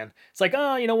playing. It's like,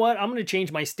 oh, you know what? I'm going to change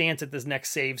my stance at this next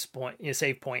save point,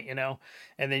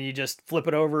 and then you just flip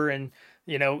it over and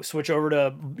switch over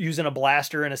to using a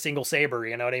blaster and a single saber.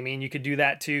 You know what I mean? You could do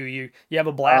that too. You have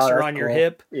a Oh, blaster that's on your cool.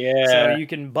 hip, so Yeah. you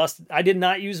can bust. I did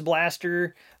not use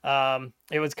blaster.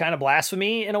 It was kind of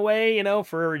blasphemy in a way,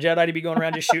 for a Jedi to be going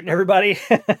around just shooting everybody.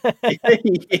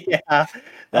 Yeah.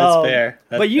 That's um, fair.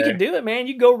 That's but you could fair. do it, man.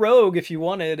 You go rogue if you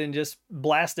wanted and just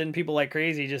blasting people like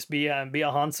crazy. Just be a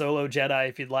Han Solo Jedi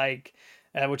if you'd like,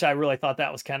 which I really thought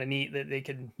that was kind of neat that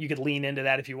you could lean into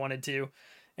that if you wanted to,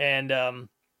 and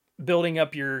building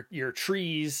up your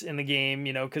trees in the game,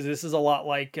 because this is a lot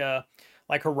like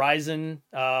Horizon.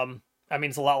 I mean,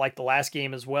 it's a lot like the last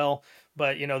game as well,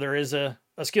 but there is a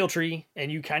skill tree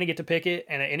and you kind of get to pick it,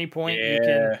 and at any point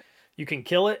Yeah. you can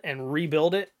kill it and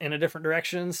rebuild it in a different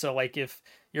direction. So like if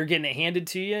you're getting it handed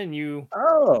to you and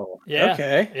Oh, yeah,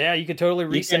 okay. yeah, you could totally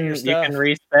reset your You can stuff.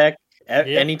 respec Yep.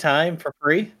 anytime for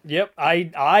free. Yep,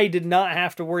 I did not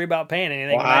have to worry about paying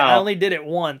anything, and I Wow. only did it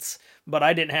once, but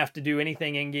I didn't have to do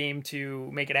anything in game to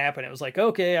make it happen. It was like,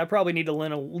 okay, I probably need to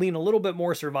lean a little bit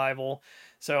more survival,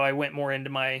 so I went more into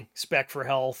my spec for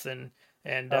health and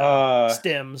Uh,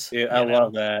 stems. Dude, I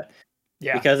love that.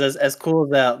 Yeah, Because as cool as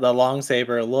that the long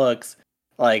saber looks,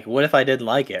 like what if I didn't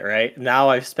like it, right? Now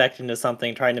I've spec'd into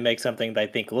something trying to make something that I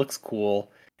think looks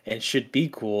cool and should be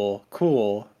cool,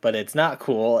 but it's not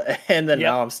cool, and then yep,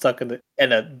 now I'm stuck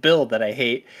in a build that I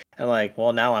hate. And like,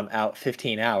 well, now I'm out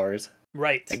 15 hours. I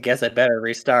right, guess I better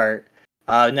restart.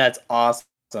 And that's awesome.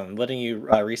 Letting you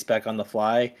respec on the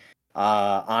fly.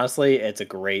 Honestly, it's a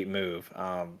great move.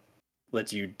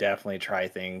 Lets you definitely try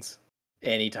things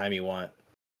anytime you want.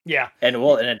 yeah. And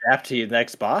adapt to the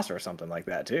next boss or something like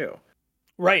that too.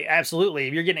 Right, absolutely.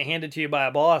 If you're getting it handed to you by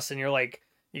a boss and you're like,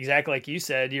 exactly like you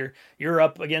said. You're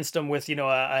up against them with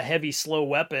a heavy, slow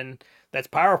weapon that's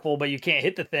powerful, but you can't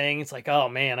hit the thing. It's like, oh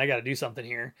man, I got to do something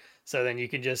here. So then you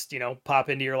can just pop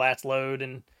into your last load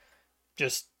and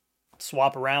just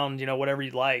swap around, whatever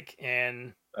you'd like,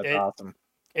 and That's it awesome.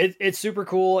 it's super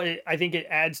cool. I think it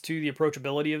adds to the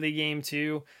approachability of the game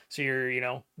too. So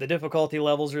the difficulty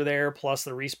levels are there, plus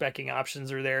the respecking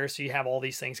options are there. So you have all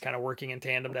these things kind of working in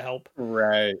tandem to help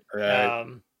Right, right.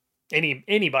 um,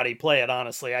 anybody play it.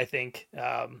 Honestly, I think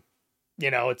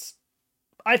it's.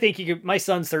 I think you could. My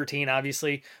son's 13,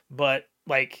 obviously, but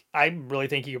like I really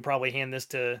think you could probably hand this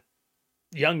to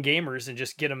young gamers and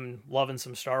just get them loving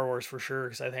some Star Wars for sure.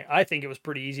 Because I think it was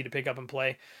pretty easy to pick up and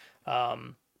play.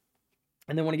 Um,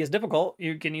 and then when it gets difficult,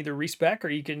 you can either respec or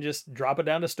you can just drop it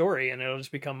down to story, and it'll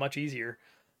just become much easier.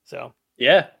 So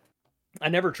Yeah. I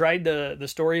never tried the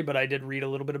story, but I did read a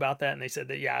little bit about that, and they said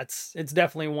that yeah, it's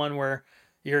definitely one where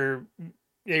you're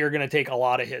you're gonna take a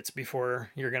lot of hits before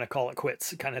you're gonna call it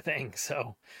quits, kind of thing.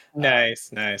 So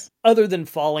Nice, nice. other than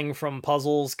falling from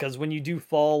puzzles, because when you do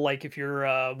fall, like if you're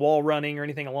wall running or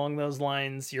anything along those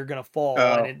lines, you're gonna fall,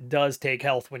 and Oh, it does take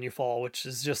health when you fall, which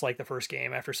is just like the first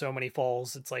game. After so many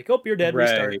falls, it's like, oh, you're dead,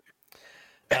 restart.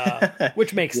 right.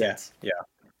 Which makes Yeah, sense. yeah.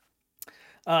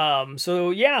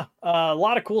 So yeah, a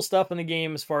lot of cool stuff in the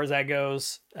game as far as that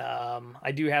goes.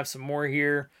 I do have some more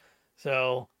here,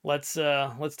 so let's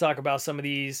talk about some of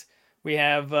these. We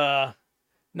have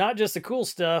not just the cool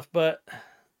stuff, but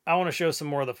I want to show some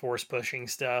more of the force pushing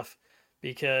stuff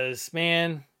because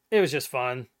man, it was just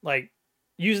fun. Like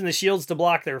using the shields to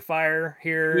block their fire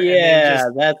here, and then Yeah,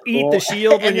 just that's eat the cool.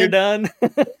 shield when And you're then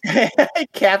done.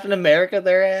 Captain America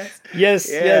their ass. Yes,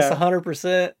 Yeah.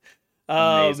 100%. Um,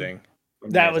 Amazing.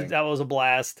 that was Amazing. that was a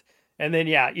blast. And then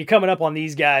yeah, you coming up on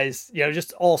these guys,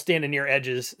 just all standing near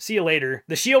edges. See you later.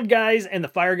 The shield guys and the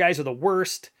fire guys are the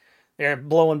worst. They're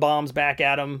blowing bombs back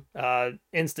at them.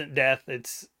 Instant death.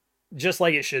 It's just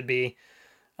like it should be.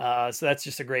 So that's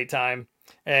just a great time.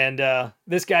 And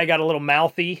this guy got a little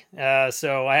mouthy,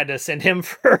 so I had to send him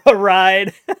for a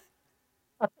ride.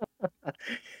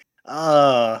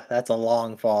 Oh, that's a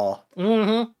long fall.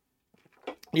 hmm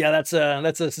Yeah, that's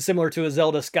similar to a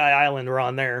Zelda Sky Island we're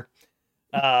on there.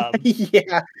 Um,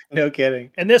 Yeah, no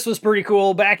kidding. and this was pretty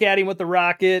cool. Back at him with the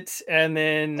rocket, and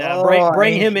then Oh,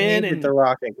 bring I him in hated the and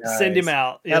rocket send him guys.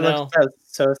 out. That looks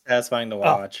so satisfying to Oh,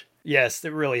 watch. yes,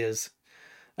 it really is.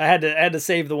 I had to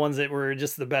save the ones that were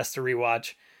just the best to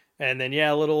rewatch, and then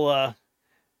yeah, a little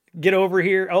get over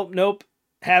here. Oh nope,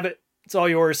 have it. It's all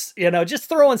yours. Just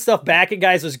throwing stuff back at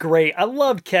guys was great. I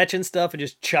loved catching stuff and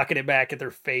just chucking it back at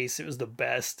their face. It was the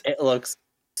best. It looks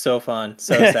so fun,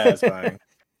 so It satisfying.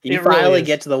 You really finally is.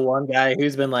 get to the one guy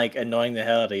who's been like annoying the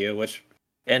hell out of you, which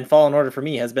in Fallen Order for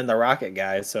me has been the rocket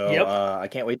guy, so Yep. I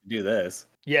can't wait to do this.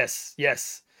 Yes.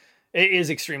 Yes. It is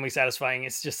extremely satisfying.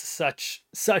 It's just such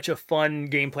a fun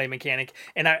gameplay mechanic,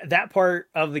 and that part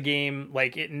of the game,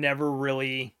 like it never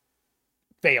really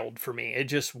failed for me. It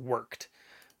just worked.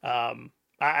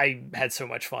 I had so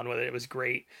much fun with it. It was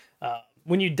great.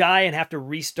 When you die and have to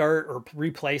restart or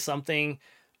replay something,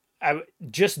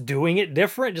 just doing it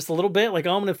different, just a little bit, like,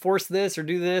 oh, I'm going to force this or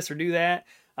do this or do that.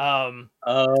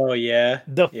 Oh yeah,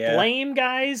 The yeah. flame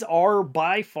guys are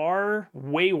by far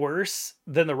way worse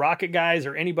than the rocket guys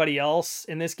or anybody else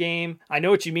in this game. I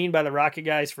know what you mean by the rocket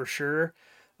guys for sure,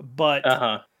 but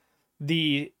Uh-huh.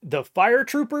 the fire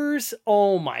troopers,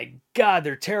 oh my god,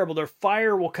 they're terrible. Their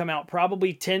fire will come out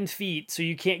probably 10 feet, so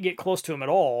you can't get close to them at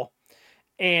all,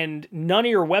 and none of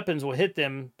your weapons will hit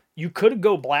them. You could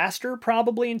go blaster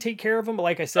probably and take care of them, but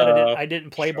like I said, I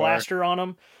didn't play Sure. blaster on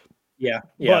them. Yeah,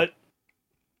 yeah. But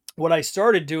what I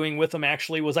started doing with them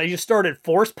actually was I just started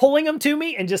force pulling them to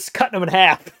me and just cutting them in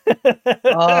half.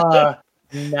 Ah,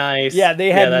 Yeah, nice. they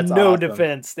Yeah, had that's no awesome.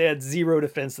 defense. They had zero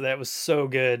defense. That was so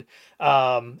good.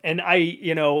 And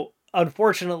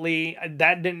unfortunately, I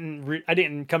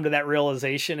didn't come to that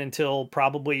realization until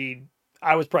probably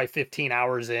I was probably 15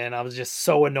 hours in. I was just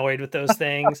so annoyed with those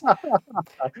things.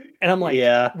 And I'm like,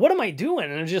 Yeah. what am I doing?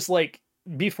 And it's just like,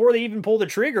 before they even pull the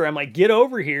trigger, I'm like, get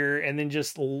over here. And then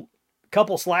just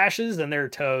couple slashes and they're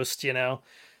toast.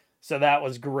 So that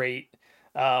was great.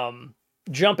 Um,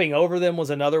 Jumping over them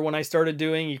was another one I started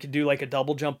doing. You could do like a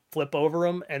double jump, flip over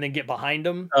them, and then get behind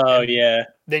them, Oh and yeah.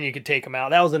 then you could take them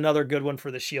out. That was another good one for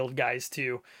the shield guys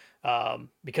too,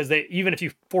 because they even if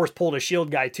you force pulled a shield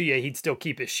guy to you, he'd still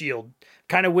keep his shield.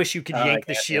 Kind of wish you could I yank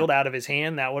the got you. shield out of his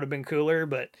hand. That would have been cooler, um,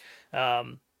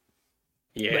 but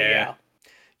Yeah. yeah,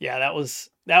 yeah, that was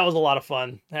a lot of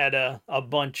fun. Had a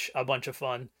bunch of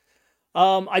fun.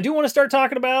 I do want to start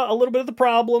talking about a little bit of the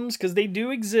problems because they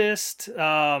do exist.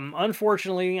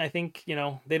 Unfortunately, I think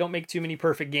they don't make too many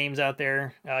perfect games out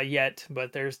there yet,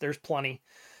 but there's plenty.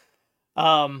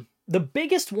 The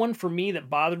biggest one for me that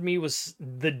bothered me was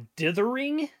the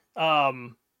dithering.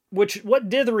 Which what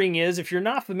dithering is, if you're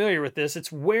not familiar with this,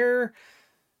 it's where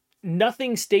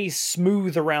nothing stays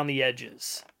smooth around the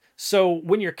edges. So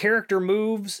when your character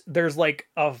moves, there's like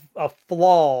a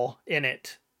flaw in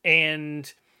it.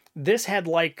 And this had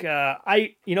like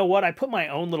I you know what, I put my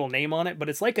own little name on it, but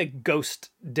it's like a ghost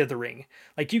dithering.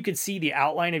 Like you could see the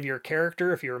outline of your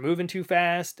character if you were moving too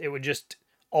fast. It would just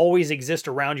always exist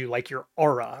around you like your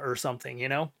aura or something.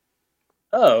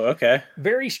 Oh, okay.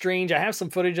 Very strange. I have some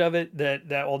footage of it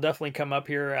that will definitely come up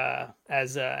here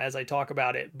as I talk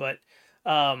about it. But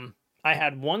I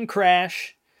had one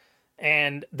crash,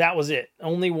 and that was it.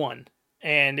 Only one,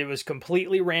 and it was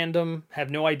completely random. Have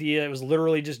no idea. It was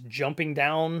literally just jumping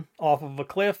down off of a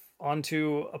cliff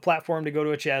onto a platform to go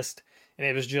to a chest, and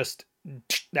it was just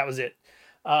that was it.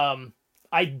 Um,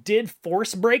 I did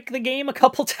force break the game a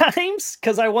couple times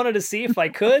because I wanted to see if I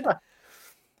could.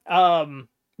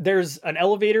 There's an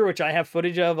elevator which I have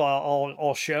footage of.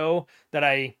 I'll show that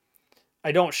I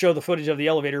don't show the footage of the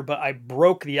elevator, but I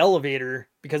broke the elevator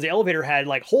because the elevator had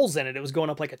like holes in it. It was going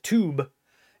up like a tube,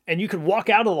 and you could walk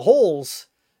out of the holes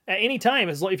at any time.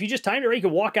 As if you just timed it right, you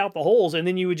could walk out the holes, and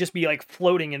then you would just be like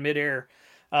floating in midair.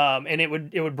 And it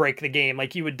would break the game.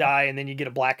 Like you would die, and then you get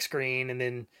a black screen, and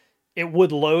then it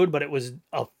would load, but it was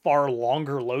a far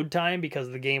longer load time because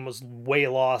the game was way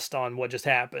lost on what just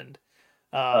happened.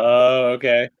 Um, Oh,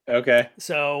 okay. Okay.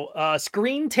 so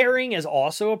screen tearing is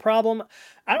also a problem.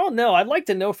 I don't know. I'd like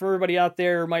to know for everybody out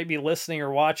there who might be listening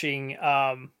or watching.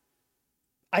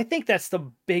 I think that's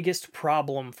the biggest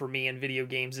problem for me in video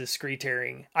games is screen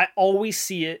tearing. I always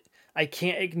see it. I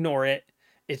can't ignore it.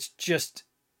 It's just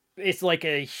it's like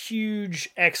a huge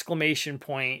exclamation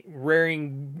point,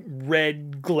 rearing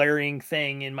red glaring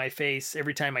thing in my face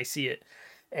every time I see it.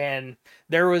 And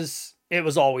it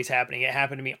was always happening. It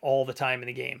happened to me all the time in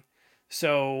the game.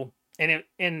 So,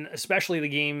 and especially the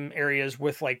game areas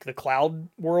with like the cloud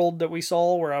world that we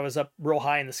saw where I was up real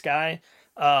high in the sky.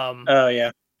 Um, Oh,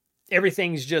 yeah.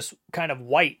 Everything's just kind of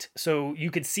white. So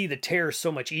you could see the tear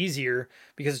so much easier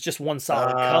because it's just one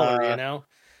solid color. Uh,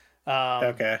 Um,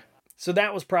 okay. so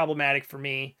that was problematic for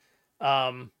me.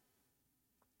 Um,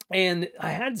 and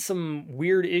I had some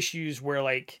weird issues where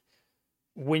like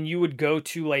when you would go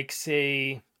to like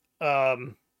say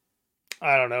um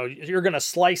I don't know, you're gonna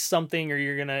slice something or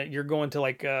you're going to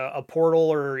like a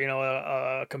portal or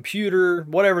a computer,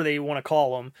 whatever they want to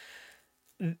call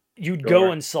them. You'd go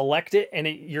Sure. and select it, and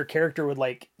your character would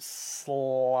like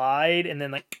slide and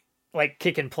then like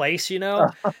kick in place.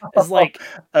 It's like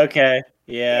Okay.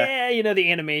 Yeah. yeah,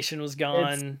 the animation was It's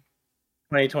gone.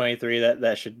 2023.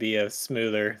 That should be a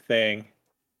smoother thing.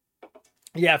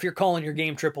 Yeah, if you're calling your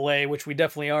game AAA, which we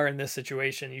definitely are in this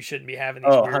situation, you shouldn't be having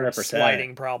these Oh, weird 100%.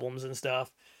 sliding problems and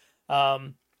stuff.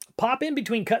 Um, Pop in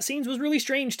between cutscenes was really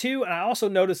strange too, and I also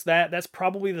noticed that's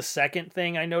probably the second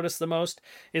thing I noticed the most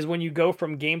is when you go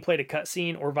from gameplay to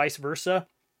cutscene or vice versa.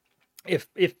 If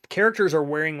characters are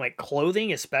wearing like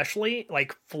clothing, especially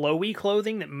like flowy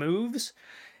clothing that moves,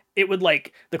 it would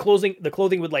like the clothing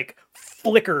would like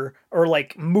flicker or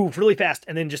like move really fast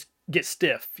and then just get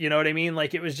stiff. You know what I mean?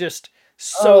 Like it was just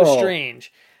so Oh,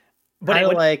 strange. But kind it of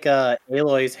would like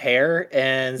Aloy's hair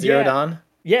and Zero yeah. Dawn.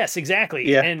 Yes, exactly.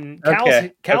 Yeah. And Cal's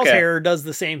Okay. Cal's Okay. hair does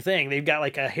the same thing. They've got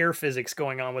like a hair physics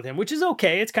going on with him, which is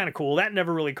okay. It's kind of cool. That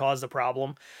never really caused a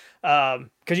problem.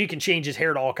 Because you can change his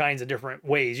hair to all kinds of different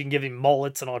ways. You can give him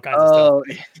mullets and all kinds of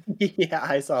stuff. Oh, yeah.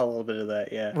 I saw a little bit of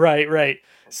that. Yeah. Right, right.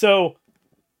 So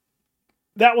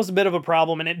that was a bit of a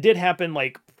problem, and it did happen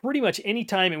like pretty much any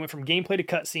time it went from gameplay to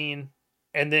cutscene.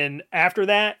 And then after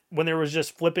that, when there was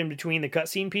just flipping between the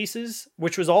cutscene pieces,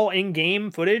 which was all in-game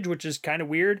footage, which is kind of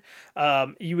weird,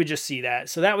 you would just see that.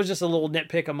 So that was just a little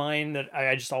nitpick of mine that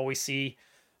I just always see.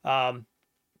 Um,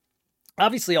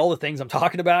 Obviously, all the things I'm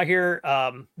talking about here,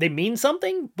 they mean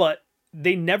something, but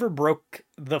they never broke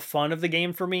the fun of the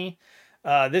game for me.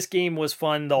 This game was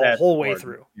fun the That's whole way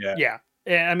important. through. Yeah.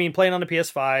 Yeah. I mean, playing on the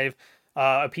PS5,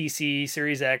 a PC,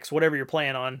 Series X, whatever you're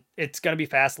playing on, it's going to be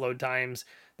fast load times.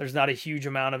 There's not a huge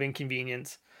amount of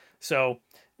inconvenience. So,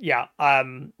 yeah,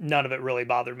 none of it really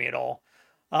bothered me at all.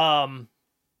 Um,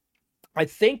 I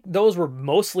think those were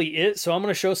mostly it. So I'm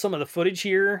going to show some of the footage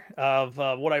here of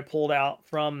what I pulled out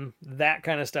from that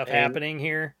kind of stuff And happening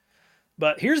here.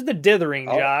 But here's the dithering,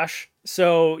 oh, Josh.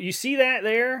 So you see that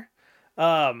there?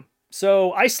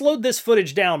 So I slowed this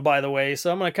footage down, by the way.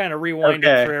 So I'm going to kind of rewind it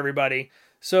okay. for everybody.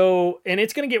 So, and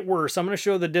it's going to get worse. I'm going to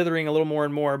show the dithering a little more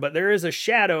and more, but there is a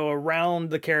shadow around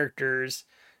the characters,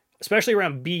 especially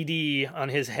around BD on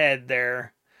his head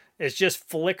there. It's just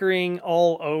flickering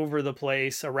all over the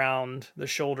place around the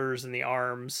shoulders and the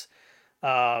arms.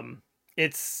 Um,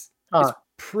 it's Huh.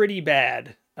 pretty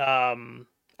bad. I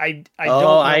Oh, don't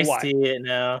know I why. see it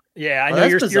now. Yeah, I Well, know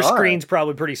that's your bizarre. screen's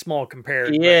probably pretty small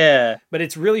compared, Yeah. but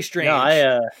it's really No, strange.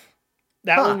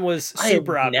 That huh. one was I have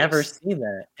super never obvious. seen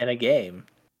that in a game.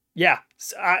 Yeah,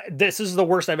 this is the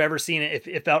worst I've ever seen it,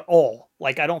 if at all.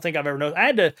 Like, I don't think I've ever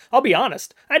noticed. I'll be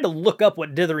honest, I had to look up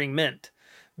what dithering meant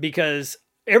because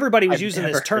everybody was I've using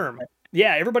this never heard term. that.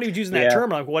 Yeah, everybody was using that Yeah. term.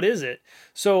 Like, what is it?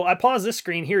 So I pause this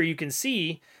screen here. You can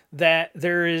see that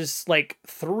there is like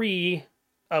three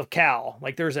of Cal.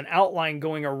 Like, there's an outline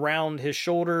going around his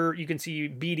shoulder. You can see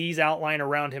BD's outline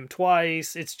around him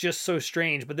twice. It's just so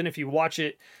strange. But then if you watch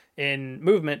it in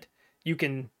movement, you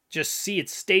can just see it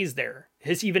stays there.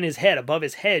 Even his head, above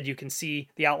his head, you can see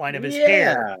the outline of his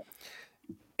hair.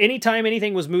 Yeah. Anytime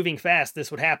anything was moving fast, this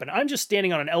would happen. I'm just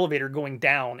standing on an elevator going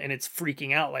down and it's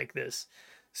freaking out like this.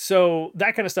 So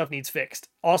that kind of stuff needs fixed.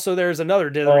 Also, there's another Oh,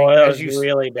 dithering that as was you.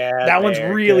 really bad That one's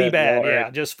there. really Good bad. lord. Yeah,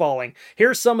 just falling.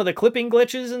 Here's some of the clipping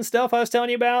glitches and stuff I was telling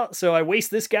you about. So I waste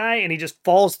this guy and he just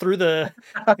falls through the.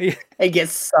 It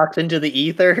gets sucked into the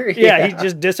ether. Yeah, he Yeah.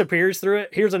 just disappears through it.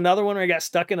 Here's another one where I got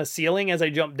stuck in a ceiling as I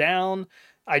jumped down.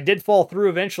 I did fall through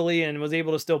eventually and was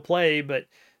able to still play, but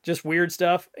just weird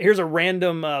stuff. Here's a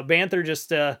random Banther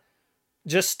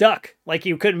just stuck, like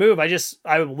he couldn't move. I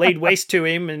laid waste to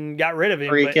him and got rid of him.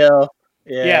 Free But kill.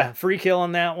 Yeah. yeah, free kill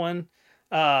on that one.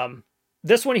 Um,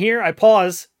 this one here, I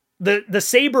pause. The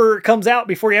saber comes out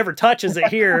before he ever touches it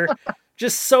here.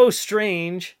 Just so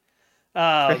strange.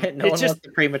 No It's one just wants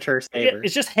the premature saber.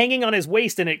 it's just hanging on his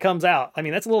waist and it comes out. I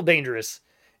mean, that's a little dangerous.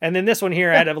 And then this one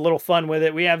here, I had to have a little fun with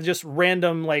it. We have just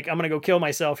random, like, I'm going to go kill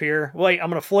myself here. Wait,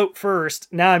 I'm going to float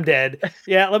first. Now I'm dead.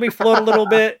 Yeah, let me float a little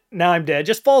bit. Now I'm dead.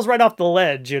 Just falls right off the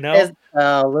ledge, you know? It's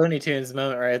Looney Tunes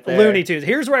moment right Looney there. Tunes.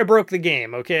 Here's where I broke the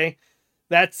game, okay?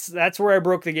 That's where I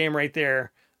broke the game right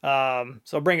there. So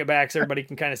I'll bring it back so everybody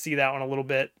can kind of see that one a little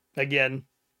bit again.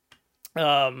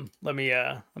 Let me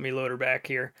load her back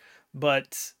here.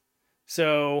 But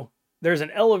so there's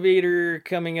an elevator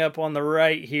coming up on the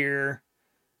right here.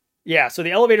 Yeah, so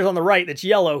the elevator's on the right that's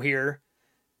yellow here,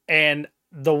 and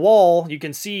the wall you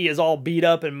can see is all beat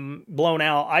up and blown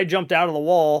out. I jumped out of the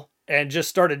wall and just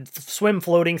started swim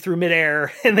floating through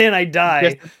midair, and then I Just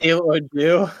die. to see what it would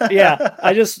do. Yeah,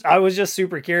 I was just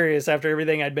super curious after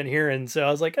everything I'd been hearing, so I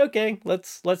was like, okay,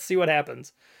 let's see what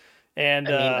happens. And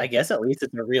I mean, I guess at least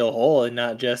it's a real hole and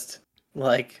not just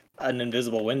like an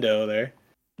invisible window there.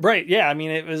 right, yeah, I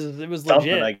mean it was Something,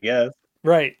 legit, I guess.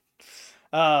 right.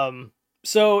 Um,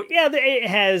 so yeah, it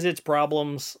has its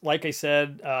problems. Like I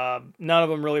said, none of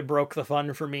them really broke the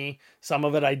fun for me. Some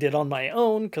of it I did on my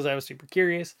own because I was super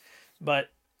curious, but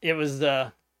it was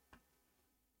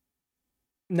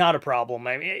not a problem.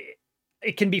 I mean,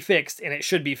 it can be fixed and it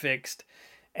should be fixed.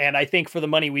 And I think for the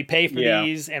money we pay for Yeah.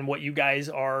 these and what you guys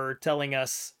are telling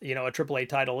us, a AAA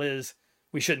title is,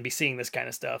 we shouldn't be seeing this kind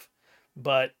of stuff.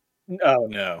 But Oh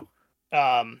no.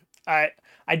 um,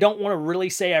 I don't want to really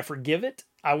say I forgive it.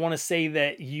 I want to say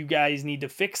that you guys need to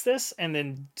fix this and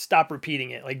then stop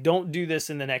repeating it. Like, don't do this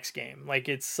in the next game. Like,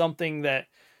 it's something that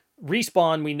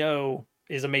Respawn, we know,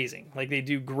 is amazing. Like, they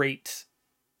do great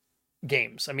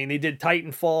games. I mean, they did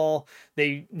Titanfall.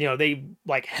 They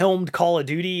like helmed Call of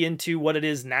Duty into what it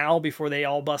is now before they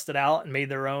all busted out and made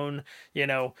their own,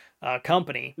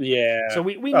 company. So Yeah.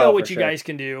 we know Oh, for what you sure. guys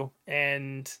can do,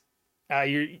 and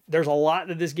there's a lot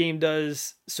that this game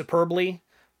does superbly,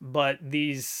 but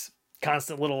these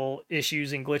constant little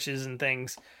issues and glitches and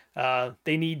things,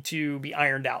 they need to be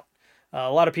ironed out. A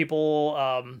lot of people,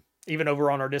 even over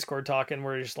on our Discord talking,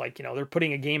 we're just like, they're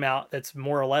putting a game out that's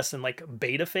more or less in like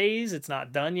beta phase. It's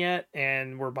not done yet,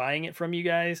 and we're buying it from you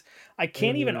guys. I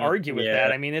can't even argue with that.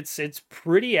 Yeah. I mean, it's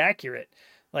pretty accurate.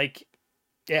 Like,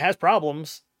 it has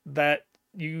problems that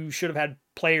you should have had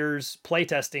players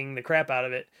playtesting the crap out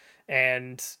of it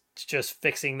and just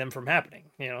fixing them from happening,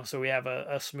 so we have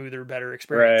a smoother, better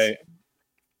experience. Right.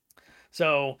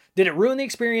 So did it ruin the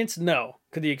experience? No.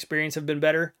 Could the experience have been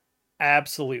better?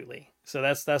 Absolutely. So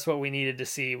that's what we needed to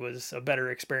see, was a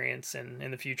better experience, and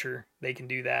in the future they can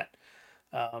do that.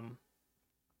 um,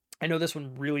 I know this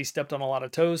one really stepped on a lot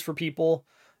of toes for people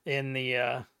in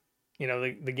the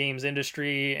games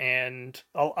industry, and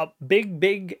a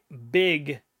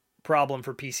big problem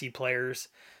for PC players,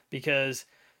 because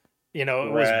it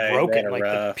was Right. They had broken. a Like, the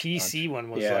rough PC launch. one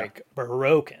was Yeah. like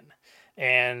broken,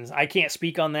 and I can't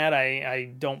speak on that. I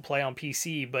don't play on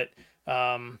PC, but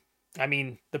I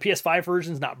mean, the PS5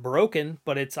 version's not broken,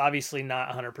 but it's obviously not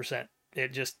 100%. It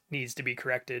just needs to be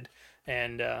corrected,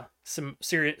 and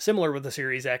similar with the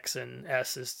Series X and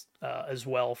S is as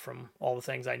well from all the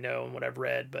things I know and what I've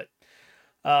read. But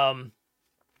um,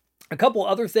 a couple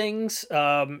other things,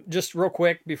 just real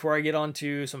quick before I get on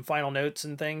to some final notes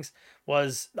and things,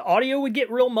 was the audio would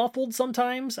get real muffled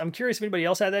sometimes. I'm curious if anybody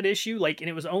else had that issue. Like, and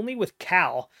it was only with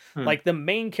Cal. Hmm. Like, the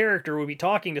main character would be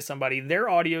talking to somebody, their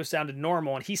audio sounded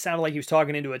normal, and he sounded like he was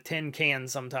talking into a tin can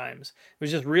sometimes. It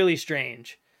was just really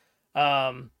strange.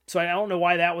 So I don't know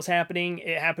why that was happening.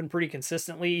 It happened pretty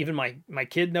consistently. Even my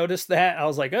kid noticed that. I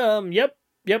was like, yep,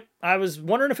 yep. I was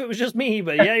wondering if it was just me,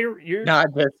 but yeah, Not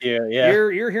just you, yeah.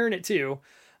 you're hearing it too.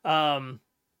 Um,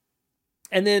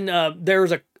 and then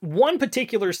there's a one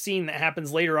particular scene that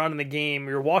happens later on in the game.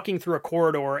 You're walking through a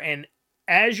corridor, and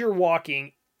as you're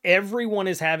walking, everyone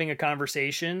is having a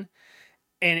conversation,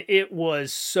 and it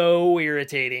was so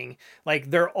irritating. Like,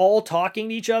 they're all talking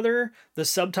to each other, the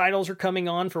subtitles are coming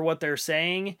on for what they're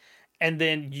saying, and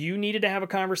then you needed to have a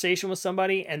conversation with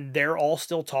somebody and they're all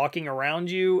still talking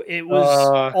around you. It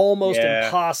was almost Yeah.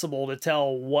 impossible to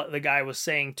tell what the guy was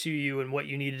saying to you and what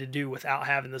you needed to do without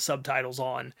having the subtitles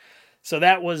on. So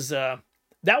that was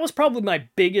probably my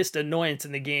biggest annoyance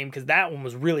in the game, because that one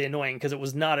was really annoying because it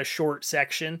was not a short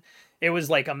section. It was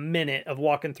like a minute of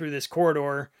walking through this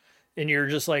corridor, and you're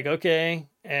just like, okay,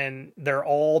 and they're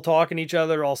all talking to each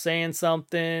other, all saying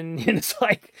something, and it's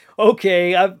like,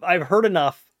 okay, I've heard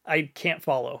enough. I can't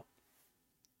follow.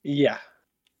 Yeah.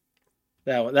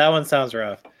 That one sounds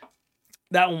rough.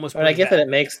 That one was I mean, I pretty get that bad. it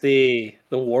makes the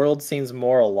world seems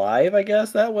more alive, I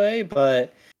guess, that way,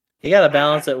 but you gotta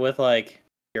balance it with like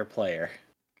your player.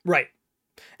 Right.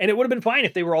 And it would have been fine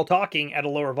if they were all talking at a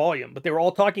lower volume, but they were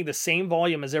all talking the same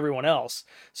volume as everyone else.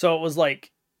 So it was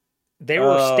like they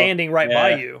were Oh, standing right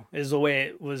by yeah. you, is the way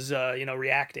it was,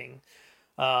 reacting.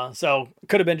 So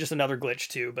could have been just another glitch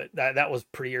too, but that was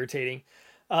pretty irritating.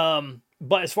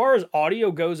 But as far as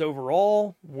audio goes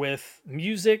overall, with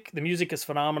music, the music is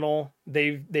phenomenal.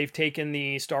 They've taken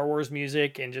the Star Wars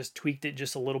music and just tweaked it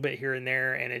just a little bit here and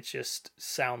there, and it just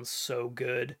sounds so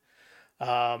good.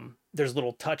 There's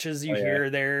little touches you Oh, yeah. hear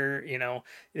there,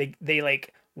 they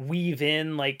like weave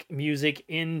in like music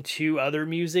into other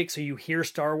music, so you hear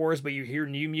Star Wars but you hear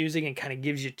new music, and kind of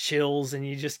gives you chills and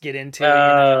you just get into it,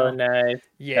 Oh, nice. Hell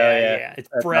yeah, yeah. yeah. It's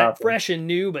That's awesome. fresh and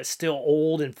new, but still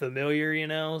old and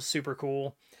familiar, super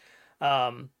cool.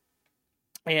 Um,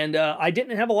 and I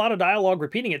didn't have a lot of dialogue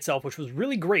repeating itself, which was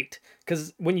really great,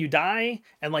 because when you die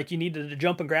and like you needed to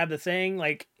jump and grab the thing,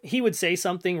 like he would say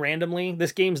something randomly.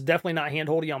 This game's definitely not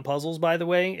handholdy on puzzles, by the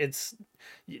way. It's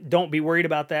Don't be worried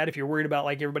about that if you're worried about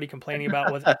like everybody complaining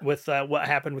about what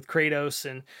happened with Kratos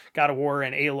and God of War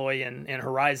and Aloy and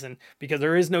Horizon, because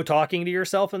there is no talking to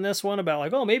yourself in this one about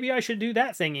like, oh, maybe I should do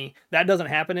that thingy. That doesn't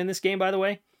happen in this game, by the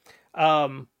way.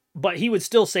 But he would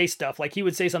still say stuff, like he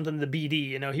would say something to the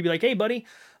BD, he'd be like, hey buddy,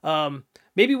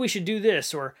 maybe we should do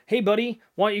this, or hey buddy,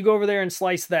 why don't you go over there and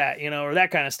slice that, or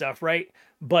that kind of stuff, right?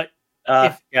 But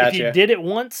if you Gotcha. did it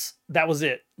once, that was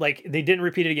it. Like, they didn't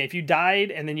repeat it again. If you died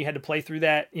and then you had to play through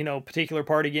that, particular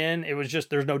part again, it was just,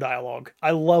 there's no dialogue.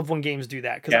 I love when games do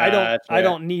that, because I Gotcha.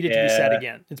 don't need it to be said Yeah.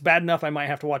 again. It's bad enough I might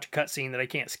have to watch a cutscene that I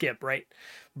can't skip, right?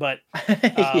 But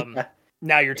um Yeah.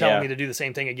 now you're telling Yeah. me to do the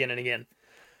same thing again and again.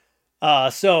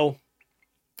 So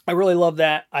I really love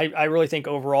that. I really think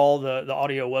overall the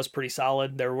audio was pretty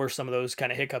solid. There were some of those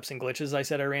kind of hiccups and glitches I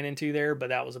said I ran into there, but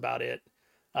that was about it.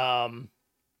 Um,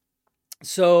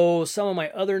 so some of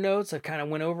my other notes, I've kind of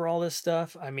went over all this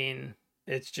stuff. I mean,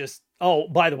 it's just, oh,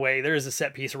 by the way, there is a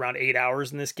set piece around 8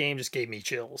 hours in this game, just gave me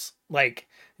chills. Like,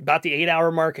 about the 8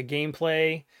 hour mark of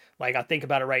gameplay. Like, I think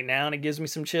about it right now and it gives me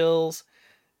some chills.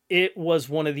 It was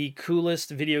one of the coolest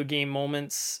video game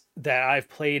moments that I've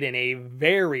played in a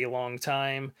very long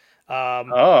time.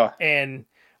 Oh, And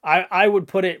I would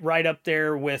put it right up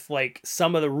there with like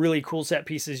some of the really cool set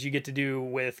pieces you get to do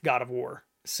with God of War.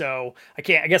 So I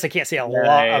guess I can't say a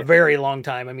nice. very long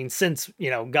time. I mean, since,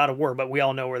 God of War, but we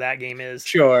all know where that game is.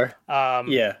 Sure. Um,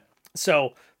 Yeah.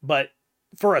 so, but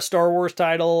for a Star Wars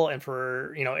title and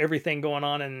for, everything going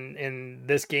on in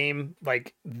this game,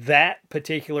 like that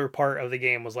particular part of the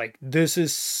game was like, this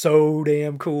is so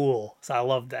damn cool. So I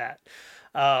love that.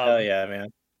 Hell Um, yeah, man.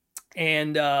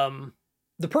 and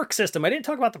the perk system, I didn't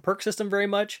talk about the perk system very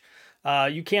much.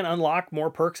 You can unlock more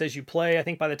perks as you play. I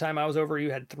think by the time I was over,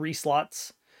 you had 3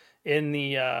 slots in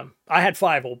the, I had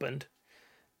 5 opened,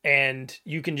 and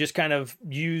you can just kind of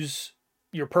use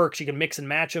your perks. You can mix and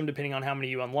match them depending on how many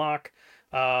you unlock.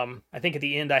 I think at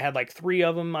the end I had like 3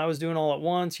 of them I was doing all at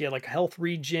once. You had like health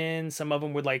regen, some of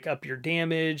them would like up your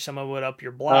damage, some of them would up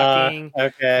your blocking.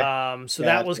 Okay. So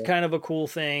that was Gotcha. kind of a cool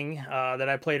thing that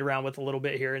I played around with a little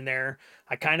bit here and there.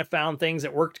 I kind of found things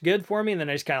that worked good for me, and then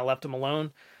I just kind of left them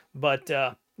alone. But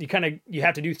you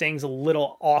have to do things a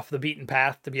little off the beaten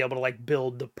path to be able to like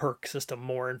build the perk system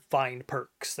more and find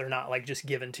perks. They're not like just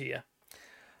given to you.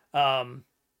 Um,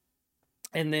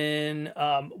 and then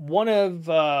one of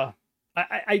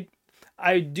I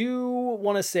I do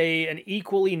want to say an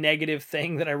equally negative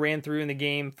thing that I ran through in the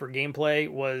game for gameplay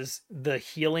was the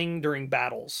healing during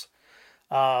battles.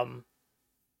 Um,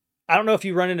 I don't know if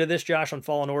you run into this, Josh, on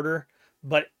Fallen Order,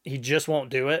 but he just won't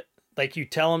do it. Like you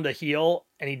tell him to heal,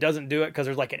 and he doesn't do it because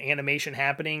there's like an animation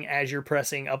happening as you're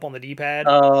pressing up on the D-pad.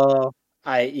 Oh,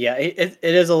 yeah, it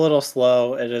is a little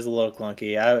slow. It is a little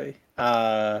clunky.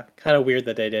 Kind of weird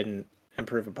that they didn't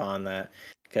improve upon that,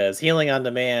 because healing on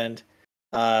demand,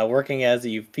 working as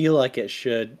you feel like it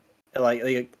should,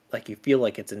 like you feel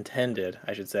like it's intended,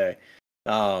 I should say,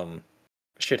 um,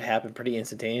 should happen pretty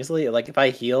instantaneously. Like if I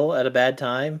heal at a bad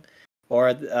time,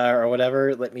 or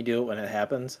whatever, let me do it when it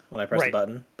happens when I press the Right.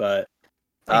 button. But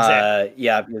Exactly.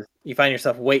 yeah, you find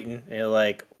yourself waiting, and you're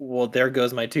like, well, there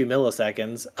goes my 2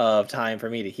 milliseconds of time for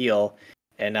me to heal,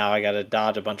 and now I gotta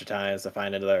dodge a bunch of times to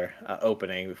find another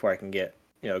opening before I can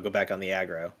go back on the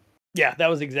aggro. Yeah, that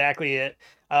was exactly it.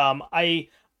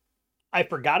 I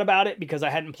forgot about it because I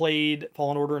hadn't played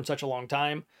Fallen Order in such a long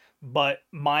time, but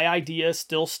my idea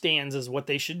still stands as what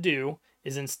they should do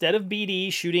is instead of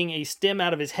BD shooting a stem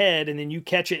out of his head and then you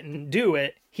catch it and do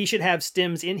it, he should have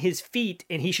stems in his feet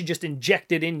and he should just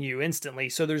inject it in you instantly.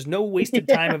 So there's no wasted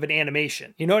time Yeah, of an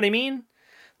animation. You know what I mean?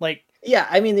 Like, yeah.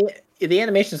 I mean, the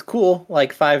animation is cool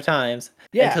like 5 times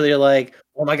yeah, until you're like,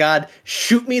 oh my god,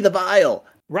 shoot me the vial.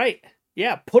 right.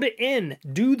 Yeah, put it in.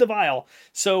 Do the vial.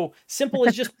 So simple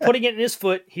as just putting it in his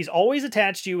foot. He's always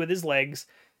attached to you with his legs.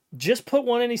 Just put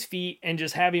one in his feet and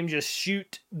just have him just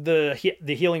shoot the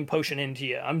healing potion into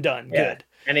you. I'm done. Yeah, Good.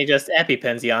 and he just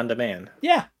epipens you on demand.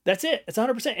 Yeah, that's it. It's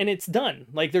 100% and it's done.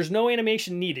 Like there's no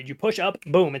animation needed. You push up,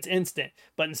 boom, it's instant.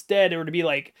 But instead it would be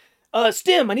like,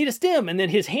 stem, I need a stem. And then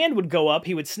his hand would go up,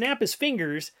 he would snap his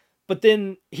fingers, but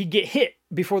then he'd get hit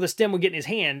before the stem would get in his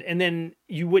hand, and then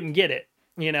you wouldn't get it,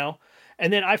 you know?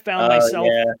 And then Oh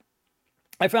yeah,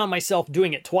 I found myself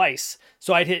doing it twice.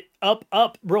 So I'd hit up,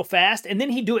 up real fast, and then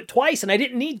he'd do it twice, and I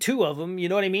didn't need 2 of them. You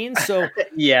know what I mean? So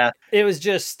yeah. it was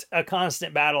just a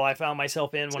constant battle I found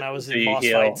myself in when I was So in you boss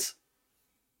heal fights.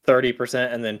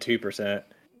 30% and then 2%.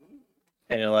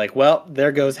 And you're like, well,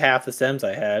 there goes half the stems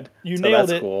I had. You So nailed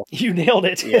that's it. cool. You nailed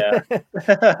it. Yeah.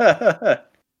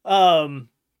 um,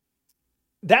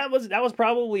 that was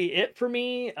probably it for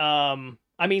me.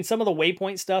 I mean, some of the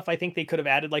waypoint stuff, I think they could have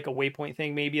added like a waypoint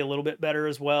thing, maybe a little bit better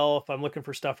as well. If I'm looking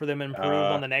for stuff for them to improve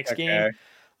on the next game.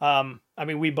 Okay. I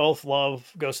mean, we both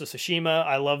love Ghost of Tsushima.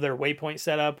 I love their waypoint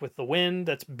setup with the wind.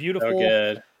 That's So beautiful.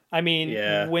 good. I mean,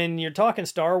 Yeah. when you're talking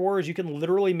Star Wars, you can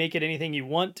literally make it anything you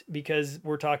want because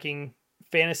we're talking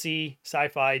fantasy,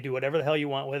 sci-fi, do whatever the hell you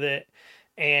want with it.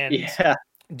 And Yeah.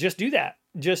 just do that.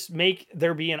 Just make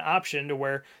there be an option to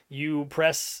where you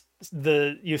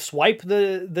swipe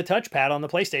the touchpad on the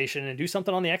PlayStation and do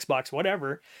something on the Xbox,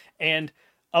 whatever, and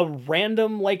a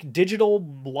random like digital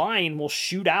line will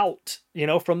shoot out,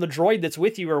 from the droid that's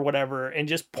with you or whatever, and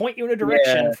just point you in a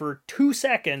direction Yeah. for 2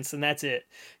 seconds, and that's it.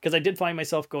 Because I did find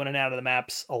myself going in and out of the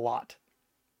maps a lot.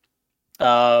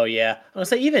 Oh yeah. I was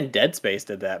say even Dead Space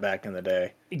did that back in the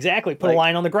day. Exactly. Put a Like,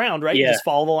 line on the ground, right? You yeah. just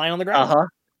follow the line on the ground. Uh-huh.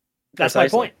 That's my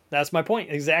point. Precisely. That's my point.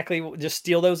 Exactly. Just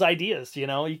steal those ideas.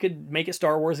 You could make it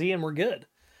Star Warsy, and we're good.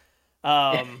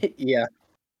 Um, Yeah.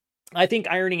 I think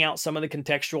ironing out some of the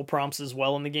contextual prompts as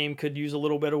well in the game could use a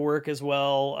little bit of work as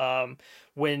well.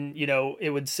 When it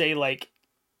would say like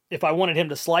if I wanted him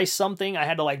to slice something, I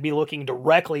had to like be looking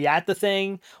directly at the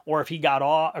thing, or if he got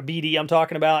off, or BD I'm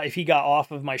talking about, if he got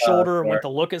off of my shoulder and went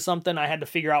Sure. to look at something, I had to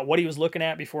figure out what he was looking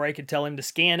at before I could tell him to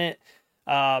scan it.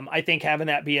 I think having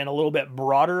that being a little bit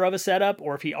broader of a setup,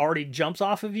 or if he already jumps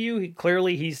off of you,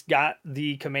 clearly he's got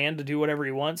the command to do whatever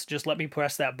he wants. Just let me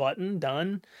press that button.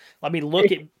 Done. Let me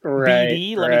look at Right,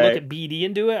 BD. Let me look right. at BD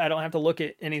and do it. I don't have to look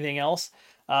at anything else.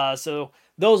 So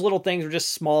those little things are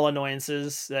just small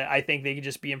annoyances that I think they could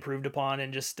just be improved upon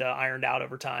and just ironed out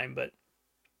over time. But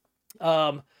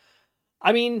um,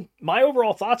 I mean, my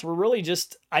overall thoughts were really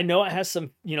just I know it has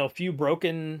some, few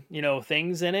broken,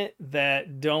 things in it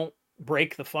that don't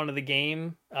break the fun of the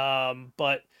game.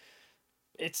 But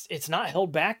it's not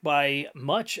held back by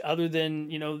much other than,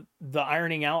 the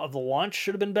ironing out of the launch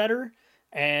should have been better.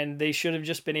 and they should have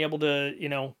just been able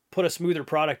to, put a smoother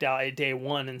product out at day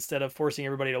one instead of forcing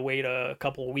everybody to wait a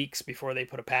couple of weeks before they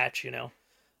put a patch.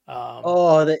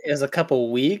 Oh, that is a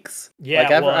couple weeks? Yeah,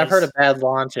 Like, it I've heard of was. bad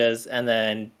launches and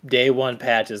then day 1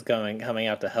 patches coming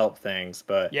out to help things,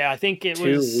 but Yeah, I think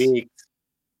 2 weeks.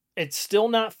 it's still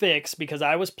not fixed because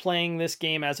I was playing this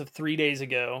game as of 3 days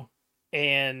ago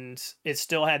and it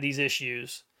still had these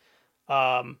issues.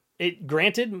 It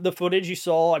granted the footage you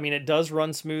saw, I mean, it does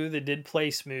run smooth, it did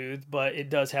play smooth, but it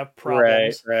does have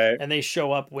Right, problems right. and they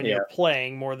show up when you're Yeah.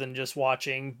 playing more than just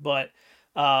watching. But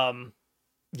um,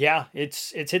 yeah,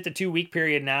 it's hit the 2 week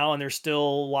period now, and there's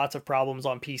still lots of problems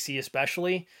on PC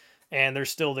especially, and there's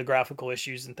still the graphical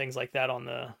issues and things like that on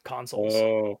the consoles.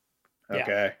 Oh, Yeah,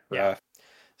 okay, yeah. rough.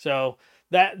 So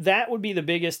that would be the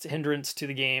biggest hindrance to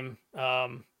the game,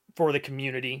 for the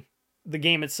community. The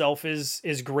game itself is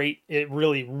great. It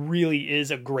really really is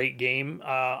a great game.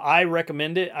 I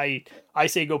recommend it. I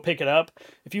say go pick it up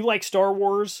if you like Star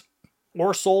Wars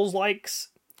or Souls likes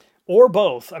or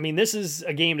both. I mean, this is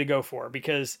a game to go for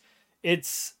because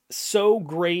it's so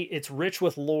great. It's rich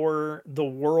with lore. The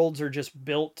worlds are just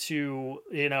built to,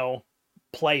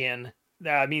 play in.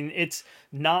 I mean, it's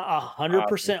not Awesome.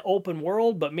 100% open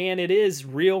world, but man, it is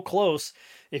real close.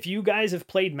 If you guys have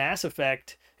played Mass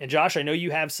Effect, and Josh, I know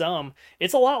you have some,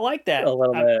 it's a lot like A that.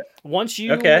 little bit. Once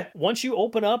you Okay. once you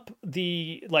open up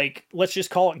the, like, let's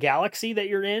just call it galaxy that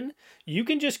you're in, you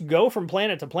can just go from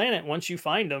planet to planet once you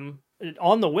find them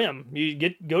on the whim.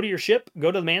 You go to your ship,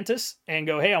 go to the Mantis, and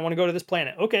go, hey, I want to go to this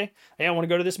planet. Okay. Hey, I want to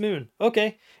go to this moon.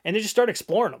 Okay. And then just start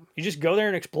exploring them. You just go there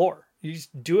and explore. You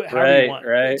just do it however you Right, want.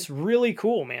 right. It's really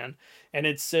cool, man, and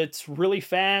it's really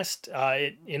fast.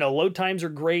 Load times are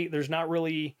great. There's not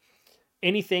really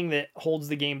anything that holds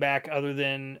the game back other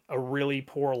than a really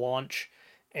poor launch,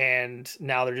 and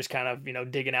now they're just kind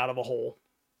of digging out of a hole.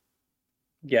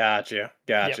 Gotcha, Yep.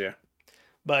 gotcha.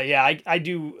 But yeah, I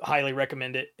do highly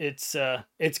recommend it. It's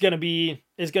gonna be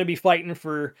fighting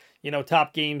for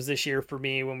top games this year for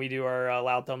me when we do our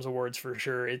Loud Thumbs Awards for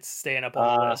sure. It's staying up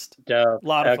on the list. Dope. A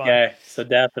lot of fun. Okay, so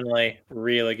definitely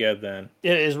really good then.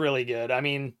 It is really good. I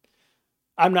mean,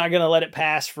 I'm not gonna let it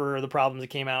pass for the problems it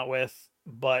came out with,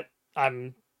 but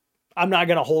I'm I'm not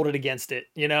gonna hold it against it.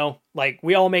 Like,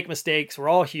 we all make mistakes. We're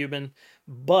all human,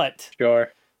 but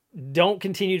Sure. don't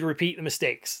continue to repeat the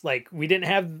mistakes. Like, we didn't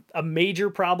have a major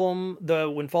problem the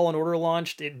when Fallen Order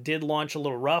launched. It did launch a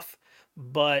little rough,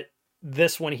 but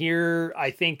this one here I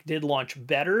think did launch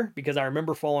better because I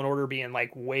remember Fallen Order being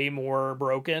like way more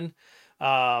broken.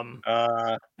 Um,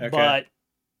 Okay. but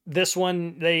this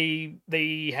one they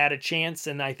had a chance,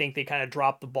 and I think they kind of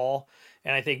dropped the ball.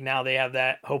 And I think now they have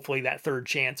that, hopefully that third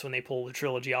chance when they pull the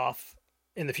trilogy off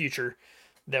in the future,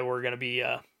 that we're gonna be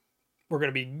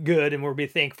good, and we'll be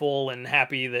thankful and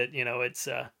happy that it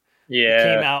came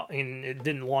Yeah, out and it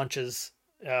didn't launch as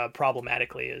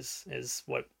problematically as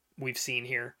what we've seen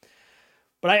here.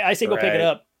 But I say go pick it right.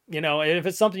 up. If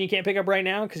it's something you can't pick up right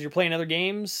now because you're playing other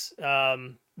games,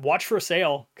 watch for a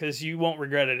sale because you won't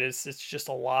regret it. It's just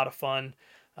a lot of fun.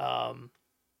 Um,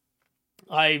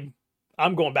 I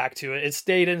I'm going back to it. It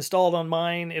stayed installed on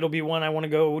mine. It'll be one I want to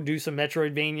go do some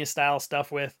Metroidvania style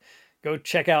stuff with. Go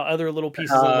check out other little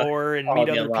pieces of Uh, lore and all meet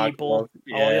the other unlockables. people.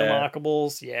 All the Yeah.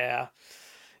 unlockables. Yeah.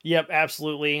 Yep,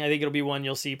 absolutely. I think it'll be one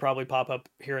you'll see probably pop up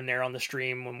here and there on the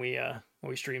stream when we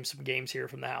stream some games here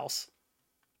from the house.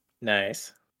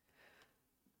 Nice.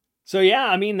 So yeah,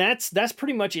 I mean that's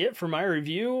pretty much it for my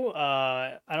review.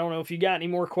 I don't know if you got any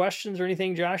more questions or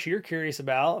anything, Josh, you're curious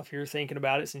about if you're thinking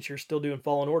about it since you're still doing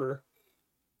Fallen Order.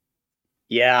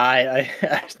 Yeah,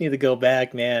 I just need to go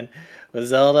back, man. With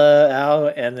Zelda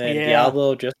out and then Yeah,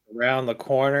 Diablo just around the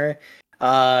corner.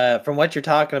 From what you're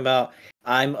talking about,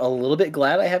 I'm a little bit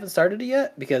glad I haven't started it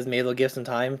yet because maybe it'll give some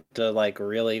time to like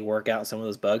really work out some of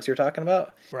those bugs you're talking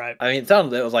about. right. I mean, it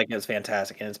sounded it was like it was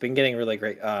fantastic, and it's been getting really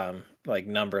great like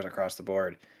numbers across the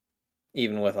board,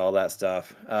 even with all that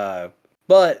stuff.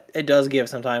 But it does give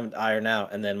some time to iron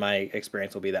out, and then my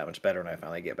experience will be that much better when I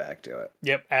finally get back to it.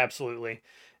 Yep, absolutely.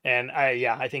 And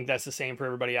I think that's the same for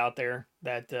everybody out there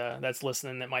that's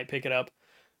listening that might pick it up.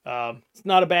 It's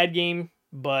not a bad game,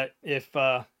 but if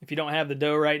you don't have the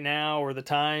dough right now or the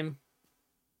time,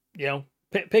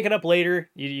 pick it up later.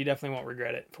 You definitely won't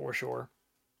regret it for sure.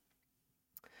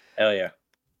 Hell yeah.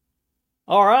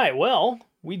 All right. Well,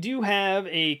 we do have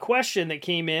a question that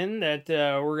came in that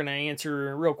we're going to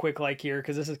answer real quick, like here,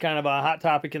 because this is kind of a hot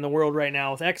topic in the world right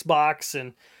now with Xbox.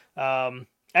 And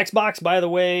Xbox, by the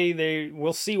way,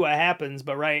 we'll see what happens.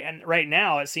 But right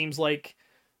now, it seems like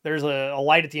there's a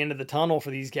light at the end of the tunnel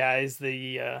for these guys.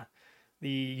 The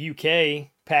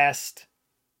UK passed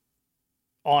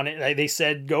on it. They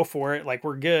said go for it, like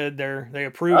we're good. They Oh,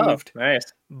 approved,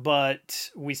 nice. but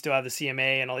we still have the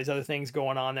CMA and all these other things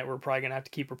going on that we're probably gonna have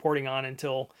to keep reporting on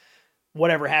until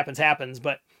whatever happens.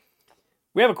 But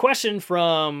we have a question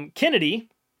from Kennedy,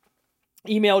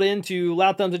 emailed into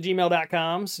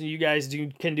loudthumbs@gmail.com, so you guys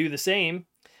can do the same,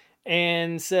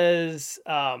 and says,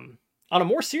 on a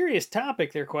more serious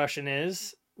topic, their question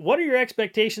is, what are your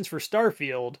expectations for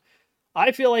Starfield?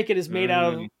 I feel like it is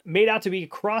Mm. made out to be a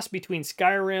cross between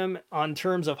Skyrim on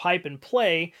terms of hype and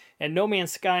play, and No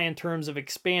Man's Sky in terms of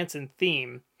expanse and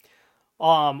theme.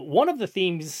 One of the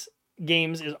themes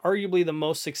games is arguably the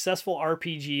most successful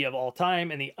RPG of all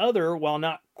time, and the other, while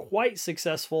not quite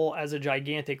successful, as a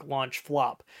gigantic launch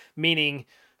flop. Meaning,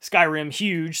 Skyrim,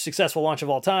 huge, successful launch of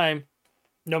all time.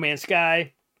 No Man's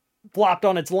Sky flopped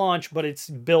on its launch, but it's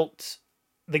built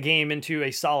the game into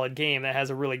a solid game that has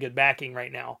a really good backing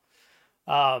right now.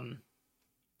 Um,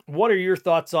 what are your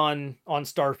thoughts on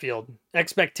Starfield?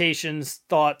 Expectations,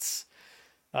 thoughts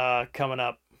coming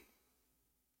up.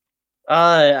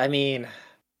 I mean,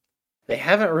 they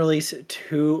haven't released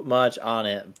too much on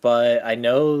it, but I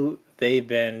know they've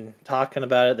been talking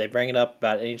about it. They bring it up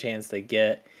about any chance they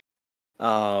get.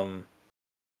 Um,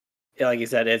 yeah, like you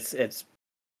said,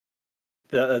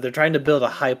 they're trying to build a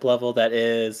hype level that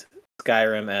is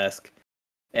Skyrim-esque,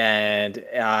 and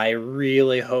I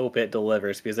really hope it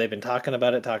delivers because they've been talking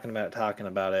about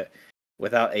it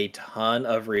without a ton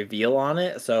of reveal on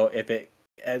it. So if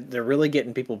they're really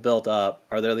getting people built up,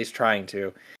 or they're at least trying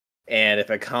to, and if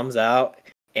it comes out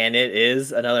and it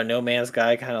is another No Man's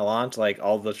Sky kind of launch, like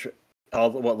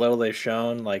what little they've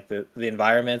shown, like the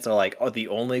environments are like the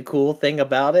only cool thing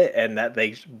about it, and that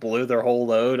they blew their whole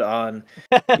load on,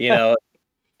 you know,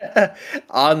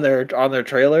 on their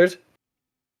trailers.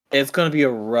 It's going to be a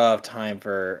rough time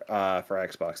for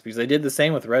Xbox because they did the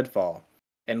same with Redfall,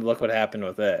 and look what happened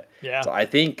with it. Yeah, So I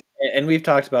think, and we've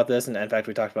talked about this, and in fact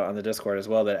we talked about it on the Discord as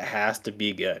well, that it has to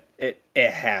be good. It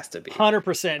has to be.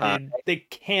 100%, Uh, dude. They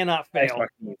cannot fail. Xbox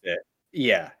needs it.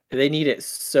 Yeah, they need it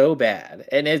so bad,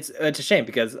 and it's a shame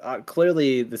because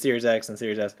clearly the Series X and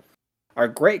Series S are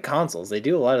great consoles. They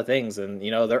do a lot of things, and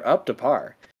they're up to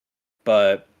par.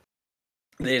 But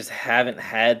they just haven't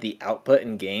had the output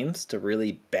in games to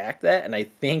really back that, and I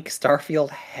think Starfield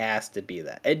has to be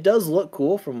that. It does look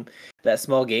cool from that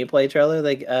small gameplay trailer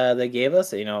they gave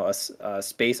us. A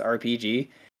space RPG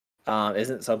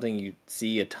isn't something you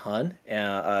see a ton,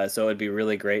 so it'd be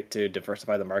really great to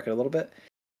diversify the market a little bit.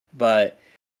 But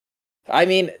I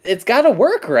mean, it's got to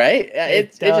work, right? It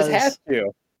It just has does.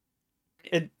 to.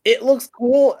 It It looks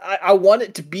cool. I want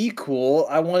it to be cool.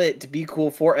 I want it to be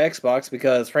cool for Xbox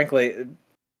because, frankly,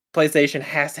 PlayStation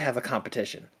has to have a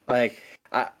competition. Like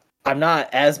I, I'm not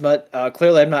as much.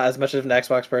 Clearly, I'm not as much of an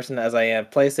Xbox person as I am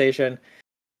PlayStation.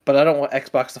 But I don't want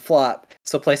Xbox to flop,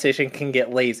 so PlayStation can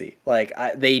get lazy. Like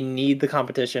they need the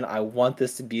competition. I want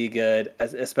this to be good,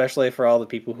 especially for all the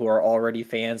people who are already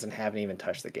fans and haven't even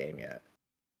touched the game yet.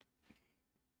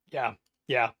 Yeah,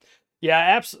 yeah,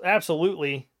 yeah.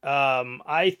 Absolutely.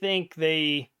 I think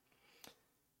they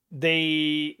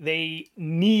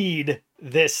need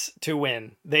this to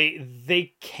win.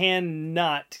 They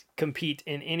cannot compete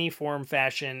in any form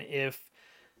fashion if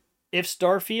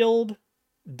Starfield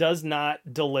does not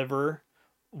deliver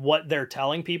what they're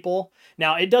telling people.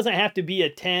 Now, it doesn't have to be a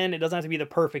 10, it doesn't have to be the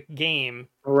perfect game,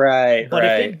 Right, but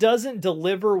if it right. doesn't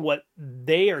deliver what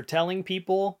they are telling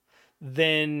people,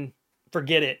 then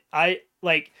forget it.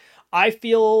 I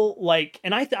feel like,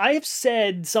 and I have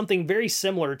said something very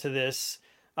similar to this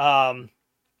um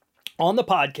on the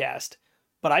podcast,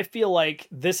 but I feel like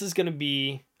this is going to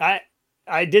be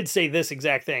I did say this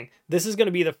exact thing. This is going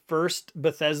to be the first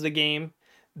Bethesda game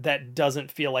that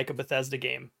doesn't feel like a Bethesda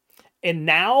game. And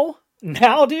now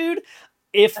dude,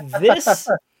 if this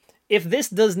if this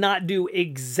does not do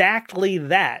exactly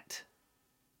that,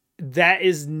 that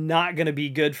is not going to be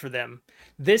good for them.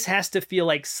 This has to feel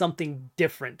like something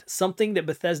different, something that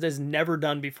Bethesda has never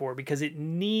done before because it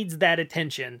needs that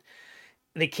attention.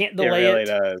 They can't It delay really it.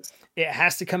 does. It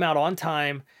has to come out on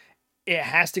time. It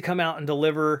has to come out and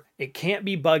deliver. It can't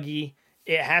be buggy.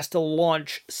 It has to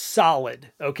launch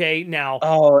solid. Okay. Now,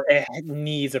 Oh, it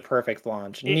needs a perfect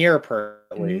launch, it, near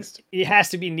perfect at least. it has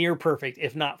to be near perfect,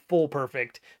 if not full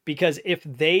perfect, because if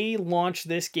they launch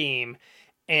this game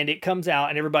and it comes out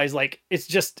and everybody's like, it's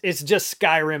just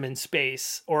Skyrim in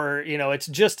space, or it's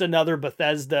just another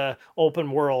Bethesda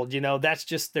open world, that's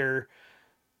just their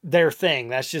thing.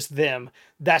 That's just them.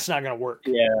 That's not gonna work.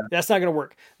 Yeah. That's not gonna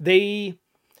work. They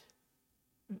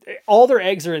all their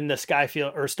eggs are in the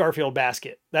Skyfield or Starfield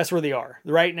basket. That's where they are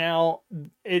right now.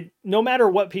 No matter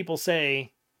what people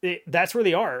say, that's where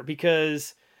they are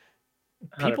because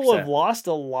people have 100%. lost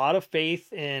a lot of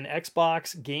faith in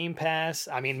Xbox Game Pass.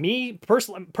 I mean, me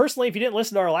personally, if you didn't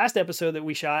listen to our last episode that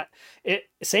we shot, it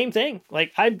same thing.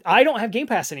 Like I don't have Game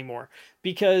Pass anymore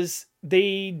because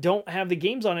they don't have the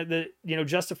games on it that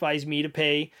justifies me to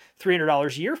pay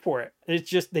 $300 a year for it. It's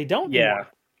just they don't Yeah. anymore.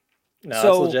 No, that's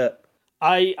So legit.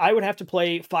 I would have to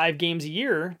play 5 games a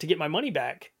year to get my money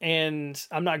back, and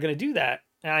I'm not going to do that.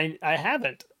 And I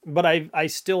haven't, but I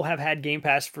still have had Game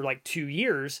Pass for like 2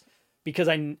 years because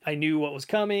I knew what was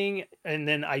coming, and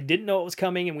then I didn't know what was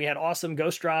coming, and we had awesome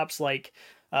ghost drops like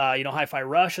Hi-Fi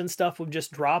Rush and stuff would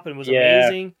just drop and it was Yeah.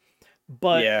 amazing.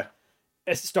 But Yeah.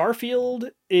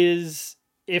 Starfield is,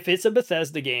 if it's a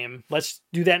Bethesda game, let's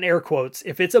do that in air quotes.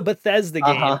 If it's a Bethesda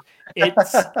Uh-huh. game,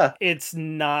 it's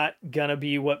not gonna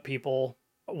be what people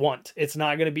want. It's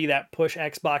not gonna be that push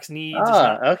Xbox needs.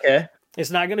 Okay.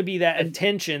 It's not gonna be that And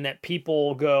attention that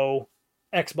people go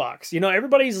Xbox.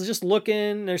 Everybody's just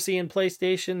looking, they're seeing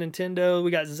PlayStation, Nintendo,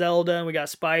 we got Zelda, and we got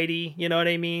Spidey, you know what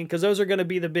I mean? Because those are gonna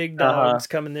be the big uh-huh. dogs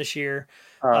coming this year.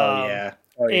 Oh Um, yeah.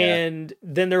 Oh yeah. and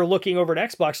then they're looking over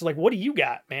at Xbox, like, what do you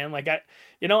got, man? Like, I'm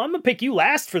gonna pick you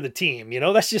last for the team.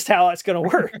 That's just how it's gonna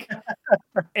work.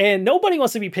 And nobody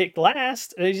wants to be picked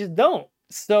last. They just don't.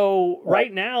 So Right.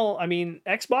 right now, I mean,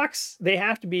 Xbox, they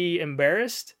have to be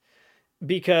embarrassed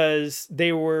because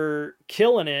they were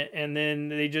killing it and then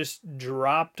they just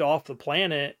dropped off the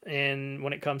planet. And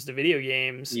when it comes to video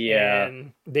games, Yeah.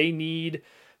 and they need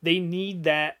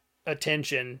that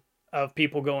attention of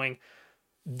people going,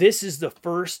 this is the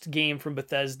first game from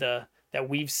Bethesda that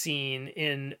we've seen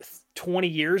in 20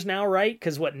 years now, right?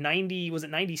 Because what, 90, was it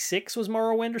 96 was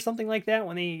Morrowind or something like that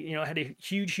when they, had a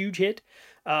huge hit.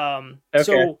 Okay.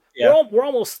 So Yeah. we're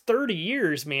almost 30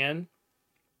 years, man.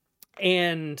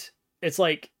 And it's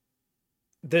like,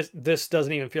 this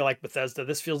doesn't even feel like Bethesda.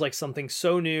 This feels like something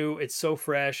so new. It's so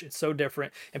fresh. It's so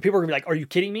different. And people are gonna be like, are you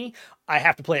kidding me? I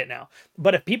have to play it now.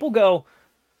 But if people go,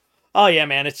 oh yeah,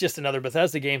 man, it's just another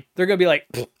Bethesda game, they're gonna be like,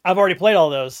 I've already played all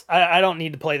those. I don't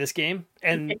need to play this game.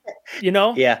 And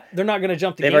Yeah. they're not gonna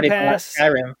jump the They've Game already bought Pass.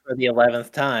 Skyrim for the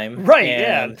 11th time, Right,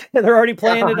 yeah. and They're already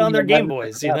playing it on on the their Game 11th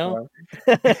Boys, platform.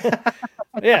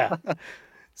 Yeah.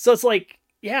 So it's like,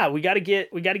 yeah, we gotta get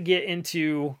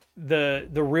into the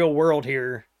real world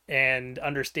here and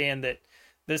understand that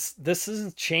this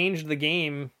has changed the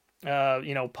game,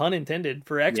 pun intended,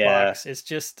 for Yeah. Xbox.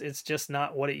 It's just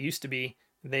not what it used to be.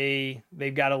 They've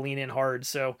got to lean in hard.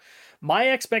 So my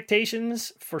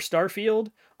expectations for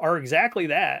Starfield are exactly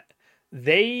that.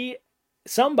 They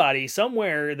Somebody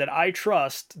somewhere that I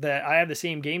trust, that I have the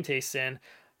same game tastes in,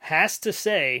 has to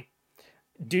say,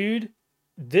 dude,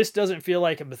 this doesn't feel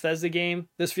like a Bethesda game.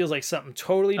 This feels like something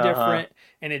totally Uh-huh. different,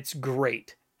 and it's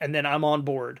great. And then I'm on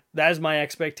board. That is my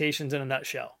expectations in a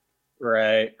nutshell.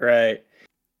 Right, right.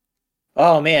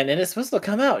 Oh man, and it's supposed to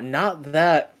come out not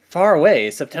that far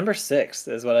away. September 6th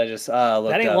is what I just That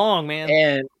looked ain't up. long, man.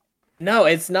 And no,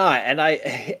 it's not. And I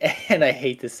and I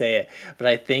hate to say it, but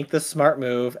I think the smart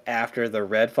move after the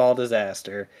Redfall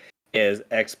disaster is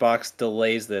Xbox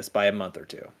delays this by a month or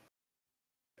two.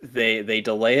 They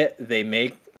delay it, they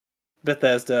make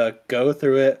Bethesda go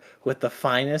through it with the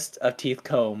finest of teeth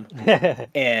comb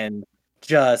and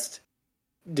just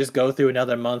go through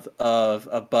another month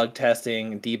of bug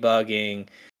testing, debugging,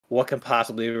 what can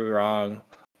possibly be wrong,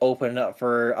 open it up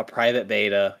for a private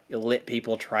beta, you let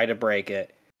people try to break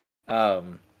it,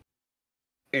 um,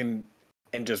 and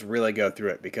just really go through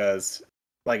it because,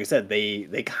 like I said,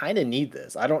 they kind of need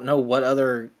this. I don't know what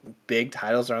other big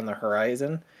titles are on the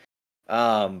horizon,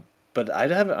 um, but I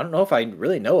don't know if I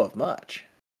really know of much.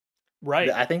 Right.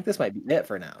 I think this might be it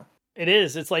for now. It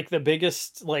is. It's like the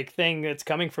biggest thing that's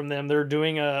coming from them. They're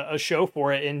doing a show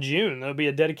for it in June. There'll be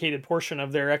a dedicated portion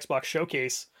of their Xbox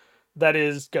showcase that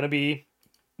is going to be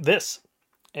this.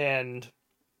 And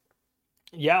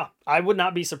yeah, I would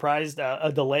not be surprised.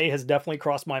 A delay has definitely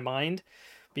crossed my mind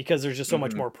because there's just so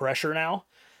much Hmm. more pressure now.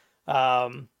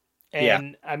 Um, Yeah,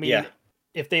 and I yeah, mean,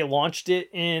 if they launched it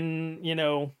in,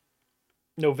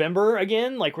 November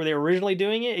again, like where they were originally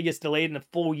doing it, it gets delayed in a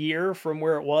full year from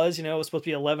where it was. It was supposed to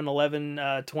be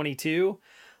 11/11/22.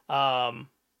 Um,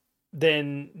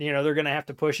 then they're gonna have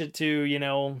to push it to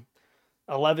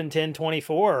 11/10/24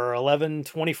 or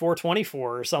 11/24/24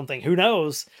 or something. Who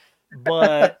knows?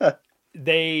 But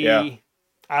yeah.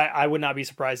 I would not be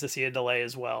surprised to see a delay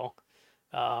as well.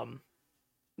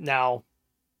 Now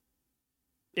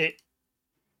it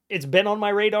it's been on my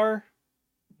radar,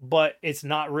 but it's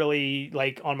not really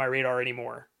like on my radar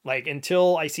anymore. Like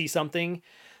until I see something,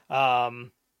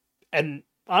 um, and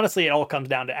honestly, it all comes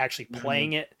down to actually Mhm.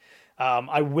 playing it.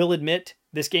 I will admit,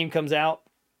 this game comes out.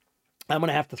 I'm going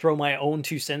to have to throw my own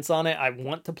 2 cents on it. I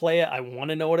want to play it. I want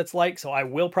to know what it's like. So I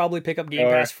will probably pick up Game Sure.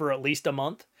 Pass for at least a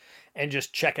month and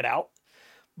just check it out.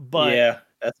 But Yeah,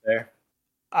 that's fair.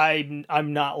 I'm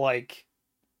not like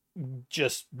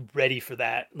just ready for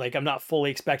that. Like I'm not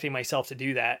fully expecting myself to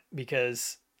do that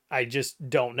because I just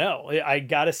don't know. I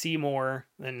got to see more,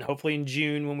 and hopefully in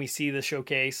June when we see the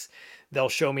showcase, they'll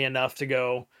show me enough to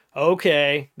go,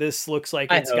 okay, this looks like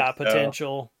I it's hope got so.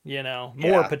 potential, more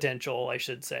Yeah, potential, I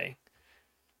should say.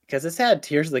 because it's had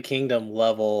Tears of the Kingdom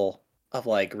level of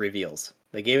like reveals.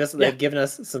 Yeah. They've given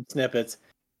us some snippets,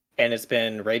 and it's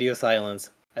been radio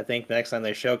silence. I think next time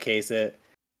they showcase it,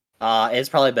 it's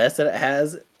probably best that it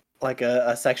has like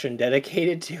a section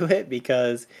dedicated to it,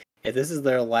 because if this is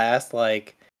their last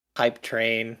like hype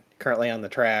train currently on the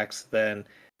tracks, then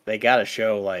they gotta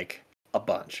show like a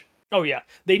bunch. Oh yeah.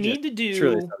 They Just need to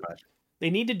truly do so much. they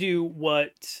need to do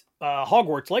what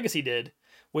Hogwarts Legacy did,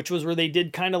 which was where they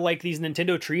did kind of like these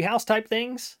Nintendo Treehouse type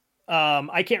things.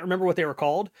 I can't remember what they were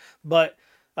called, but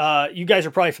you guys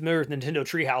are probably familiar with Nintendo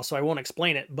Treehouse, so I won't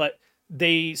explain it. But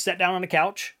they sat down on a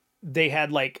couch. They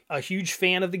had like a huge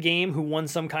fan of the game who won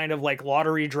some kind of like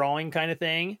lottery drawing kind of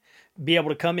thing, be able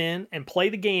to come in and play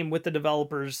the game with the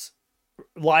developers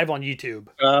live on YouTube.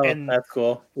 Oh, And that's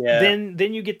cool. Yeah.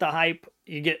 then you get the hype,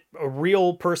 you get a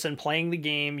real person playing the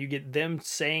game, you get them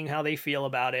saying how they feel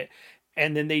about it,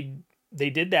 and then they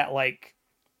did that like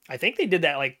I think they did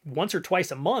that like once or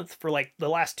twice a month for like the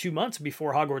last 2 months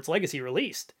before Hogwarts Legacy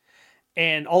released,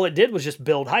 and all it did was just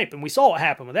build hype, and we saw what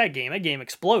happened with that game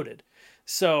exploded.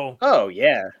 So Oh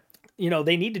yeah.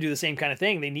 they need to do the same kind of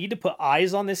thing. They need to put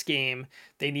eyes on this game.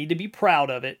 They need to be proud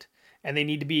of it, and they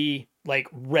need to be like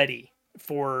ready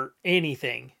for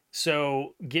anything.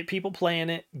 So get people playing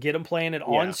it, get them playing it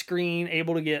on Yeah. screen,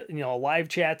 able to get live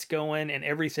chats going and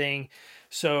everything,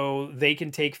 so they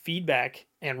can take feedback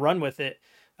and run with it.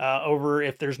 Over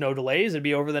if there's no delays, it'd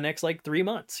be over the next like 3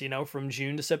 months, from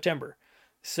June to September.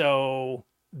 So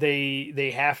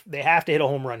they have to hit a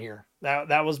home run here.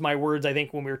 That was my words, I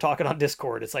think, when we were talking on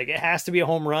Discord. It's like it has to be a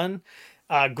home run,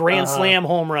 grand Uh-huh. slam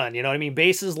home run. You know what I mean?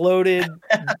 Bases loaded,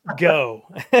 go.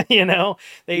 They gotta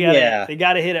Yeah. they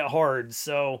gotta hit it hard.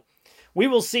 So we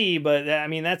will see, but I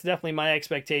mean that's definitely my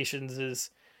expectations.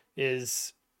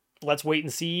 Is let's wait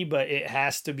and see, but it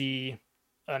has to be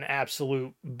an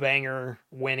absolute banger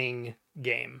winning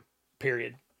game.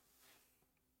 Period.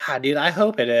 Ah, dude, I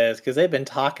hope it is, because they've been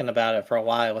talking about it for a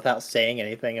while without saying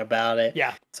anything about it.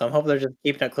 Yeah. So I'm hoping they're just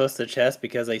keeping it close to the chest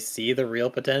because they see the real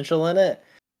potential in it.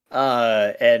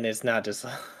 And it's not just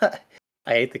I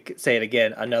hate to say it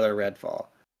again, another Redfall.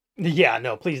 Yeah,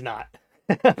 no, please not.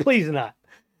 Please not.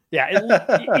 Yeah,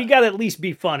 you got to at least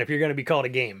be fun if you're going to be called a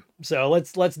game. So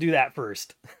let's do that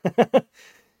first.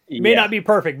 May not Yeah, be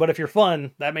perfect, but if you're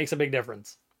fun, that makes a big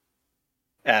difference.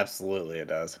 absolutely it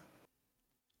does.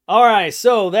 All right,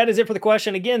 so that is it for the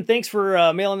question. Again, thanks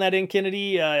for mailing that in,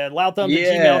 Kennedy. Yeah.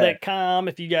 Loudthumbs@gmail.com.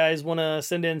 If you guys want to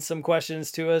send in some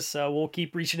questions to us, we'll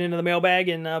keep reaching into the mailbag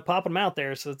and popping them out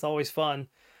there. So it's always fun.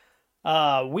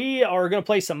 We are going to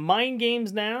play some mind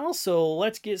games now, so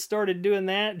let's get started doing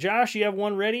that. Josh, you have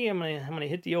one ready? I'm gonna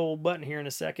hit the old button here in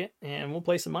a second, and we'll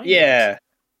play some mind games. Yeah.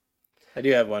 I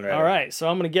do have one All ready. right, so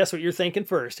I'm gonna guess what you're thinking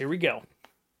first. Here we go.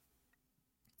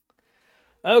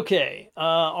 Okay,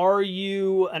 are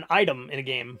you an item in a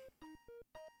game?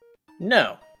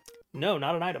 No. No,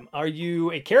 not an item. Are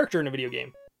you a character in a video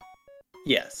game?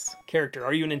 Yes. Character.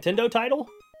 Are you a Nintendo title?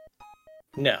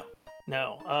 No.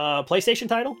 No. PlayStation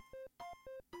title?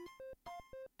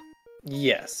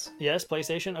 Yes. Yes,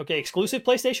 PlayStation. Okay, exclusive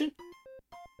PlayStation?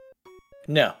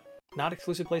 No. Not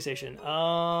exclusive PlayStation.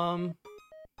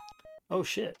 Oh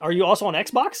shit. Are you also on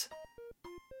Xbox?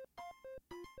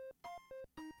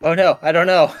 Oh no, I don't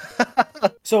know.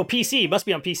 So PC must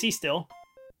be on PC still.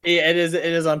 Yeah, it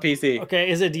is on PC. Okay,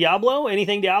 is it Diablo?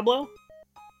 Anything Diablo?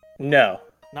 No.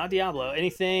 Not Diablo.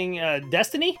 Anything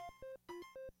Destiny?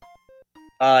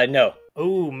 No.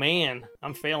 Oh man,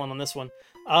 I'm failing on this one.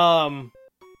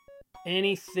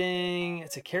 Anything?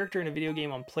 It's a character in a video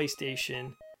game on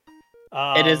PlayStation.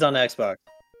 It is on Xbox.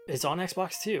 It's on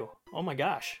Xbox too. Oh my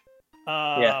gosh.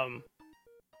 Yeah.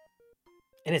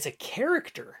 And it's a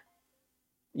character.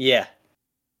 Yeah.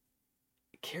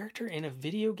 Character in a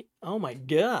video game. Oh my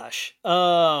gosh.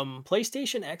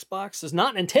 PlayStation, Xbox is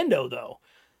not Nintendo though.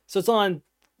 So it's on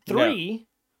No. 3.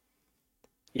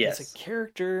 Yes. It's a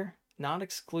character, not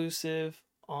exclusive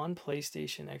on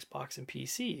PlayStation, Xbox, and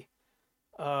PC.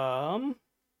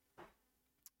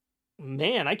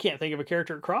 Man, I can't think of a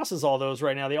character that crosses all those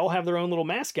right now. They all have their own little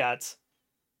mascots.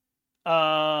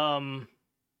 I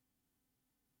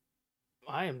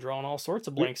am drawing all sorts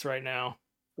of blanks right now.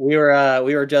 We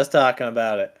were just talking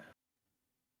about it.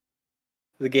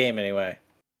 The game anyway.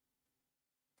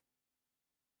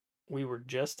 We were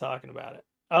just talking about it.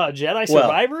 Jedi Well,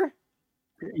 Survivor?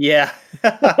 yeah.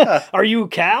 Are you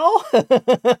Cal?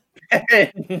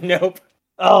 Nope.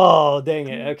 Oh, dang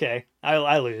it. Okay.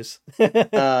 I lose.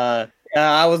 I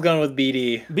was going with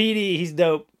BD. BD, he's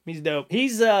dope. He's dope.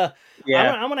 He's Yeah.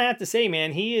 I'm gonna have to say,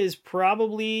 man, he is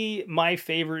probably my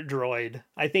favorite droid.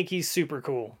 I think he's super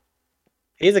cool.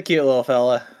 He's a cute little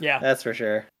fella. Yeah. That's for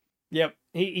sure. Yep.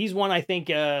 He's one I think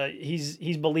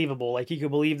he's believable. Like, you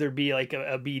could believe there'd be like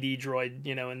a BD droid,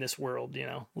 in this world,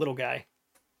 little guy.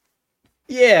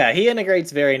 Yeah, he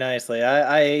integrates very nicely.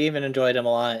 I even enjoyed him a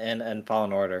lot in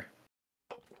Fallen Order.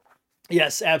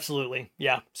 Yes, absolutely.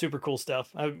 Yeah, super cool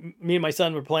stuff. Me and my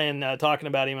son were playing, talking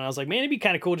about him, and I was like, man, it'd be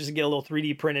kind of cool just to get a little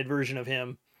 3D printed version of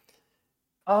him.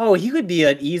 Oh, he would be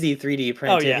an easy 3D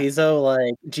print Oh, too. yeah. He's so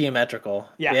like geometrical.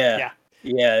 Yeah.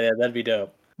 Yeah, that'd be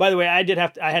dope. By the way, I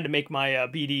had to make my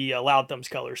BD Loud Thumbs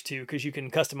colors too, because you can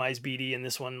custimize BD in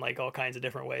this one like all kinds of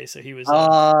different ways. So he was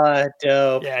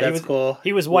dope. yeah, That's cool.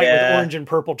 He was white with Yeah, orange and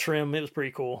purple trim. It was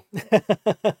pretty cool.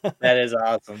 that is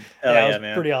awesome. Hell Yeah, it yeah, was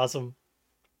man. pretty awesome.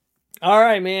 All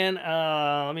right, man.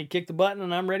 Let me kick the button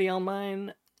and I'm ready on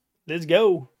mine. Let's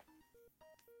go.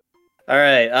 All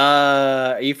right.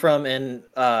 Are you from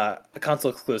a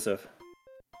console exclusive?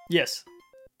 Yes.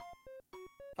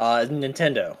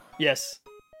 Nintendo. Yes.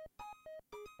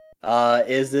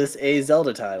 Is this a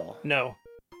Zelda title? No.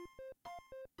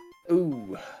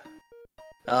 Ooh.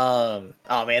 Oh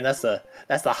man, that's a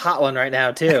hot one right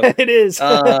now too. It is.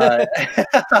 I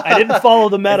didn't follow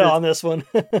the meta on this one.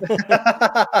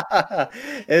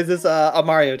 Is this a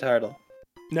Mario title?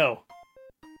 No.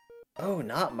 Oh,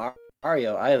 not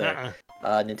Mario either.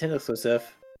 Nintendo exclusive.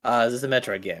 Is this a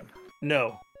Metroid game?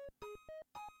 No.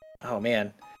 Oh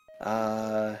man.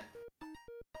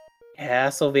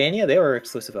 Castlevania? They were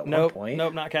exclusive at one point.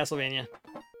 Nope, not Castlevania.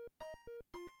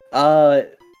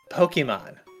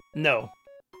 Pokemon. No.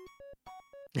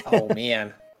 Oh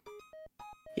man.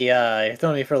 Yeah, you're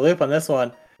throwing me for a loop on this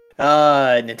one.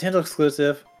 Nintendo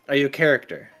exclusive. Are you a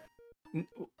character?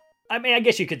 I mean, I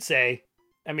guess you could say.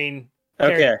 I mean,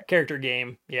 Okay. character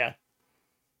game. Yeah.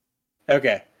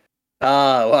 Okay.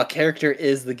 Well, character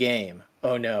is the game.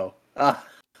 Oh no.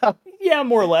 Yeah,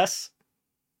 more or less.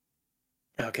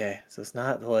 Okay, so it's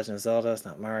not The Legend of Zelda, it's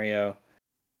not Mario.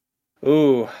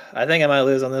 Ooh, I think I might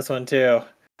lose on this one too.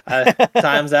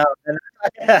 Time's out.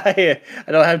 I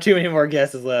don't have too many more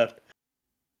guesses left.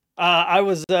 I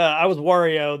was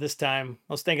Wario this time.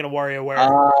 I was thinking of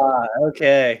WarioWare.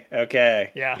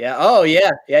 Okay. Yeah. Yeah. Oh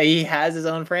yeah. Yeah, he has his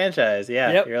own franchise.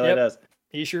 Yeah, Yep, he really does.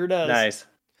 He sure does. Nice.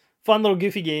 Fun little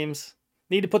goofy games.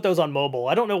 Need to put those on mobile.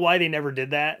 I don't know why they never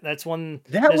did that. That's one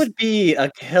That would be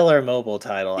a killer mobile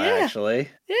title, actually.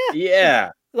 Yeah.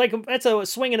 Yeah. Like, that's a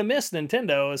swing and a miss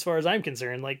Nintendo, as far as I'm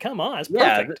concerned. Like, come on, it's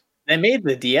Yeah, perfect. they made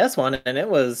the DS one, and it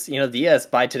was, DS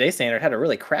by today's standard had a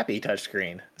really crappy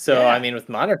touchscreen. So, Yeah. I mean, with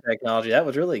modern technology, that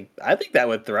was really, I think that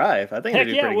would thrive. I think Heck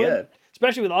it'd be yeah, it pretty would. good.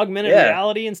 Especially with augmented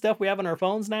reality and stuff we have on our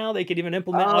phones now. They could even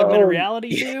implement augmented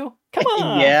reality too. Come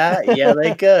on. Yeah,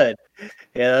 they could.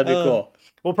 Yeah, that'd be cool.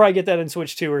 We'll probably get that in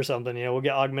Switch 2 or something. We'll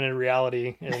get augmented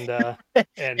reality and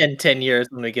in 10 years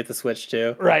when we get the Switch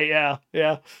 2. Right,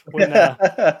 yeah.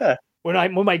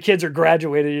 When my kids are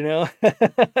graduated,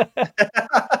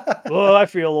 Oh, I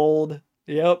feel old.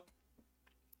 Yep.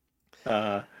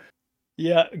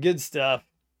 Yeah, good stuff.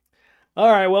 All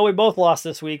right, well, we both lost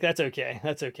this week. That's okay.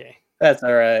 That's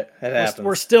all right. It happens.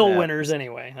 We're still winners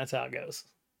anyway. That's how it goes.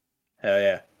 Hell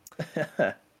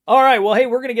yeah. All right, well, hey,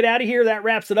 we're going to get out of here. That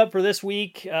wraps it up for this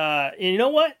week. And you know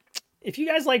what? If you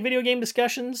guys like video game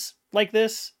discussions like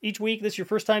this each week, this is your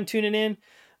first time tuning in,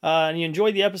 and you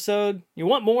enjoyed the episode, you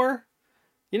want more,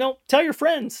 tell your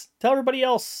friends, tell everybody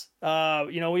else. We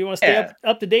want to stay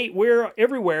up to date. We're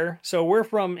everywhere. So we're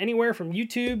from anywhere from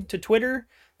YouTube to Twitter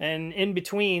and in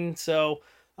between. So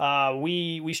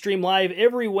we stream live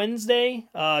every Wednesday.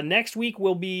 Next week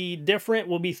will be different.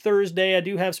 Will be Thursday.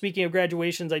 Speaking of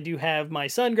graduations, I do have my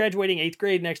son graduating 8th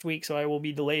grade next week, so I will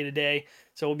be delayed a day.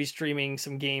 So we'll be streaming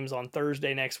some games on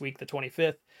Thursday next week, the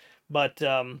 25th. But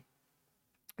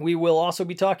we will also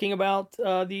be talking about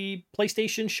the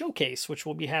PlayStation Showcase, which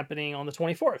will be happening on the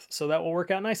 24th. So that will work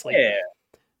out nicely. Yeah.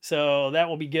 So that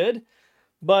will be good.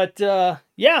 But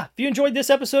if you enjoyed this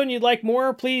episode and you'd like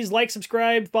more, please like,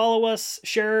 subscribe, follow us,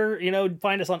 share,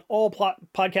 find us on all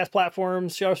podcast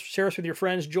platforms, share us with your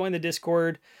friends, join the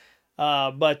Discord.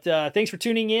 But thanks for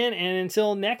tuning in. And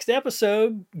until next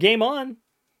episode, game on.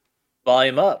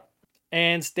 Volume up.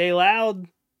 And stay loud.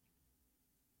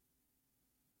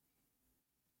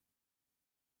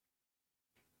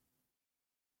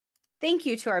 Thank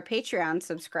you to our Patreon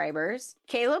subscribers,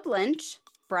 Caleb Lynch,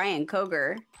 Brian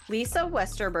Koger, Lisa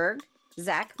Westerberg,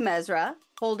 Zach Mesra,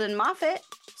 Holden Moffett,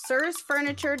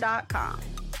 sirsfurniture.com.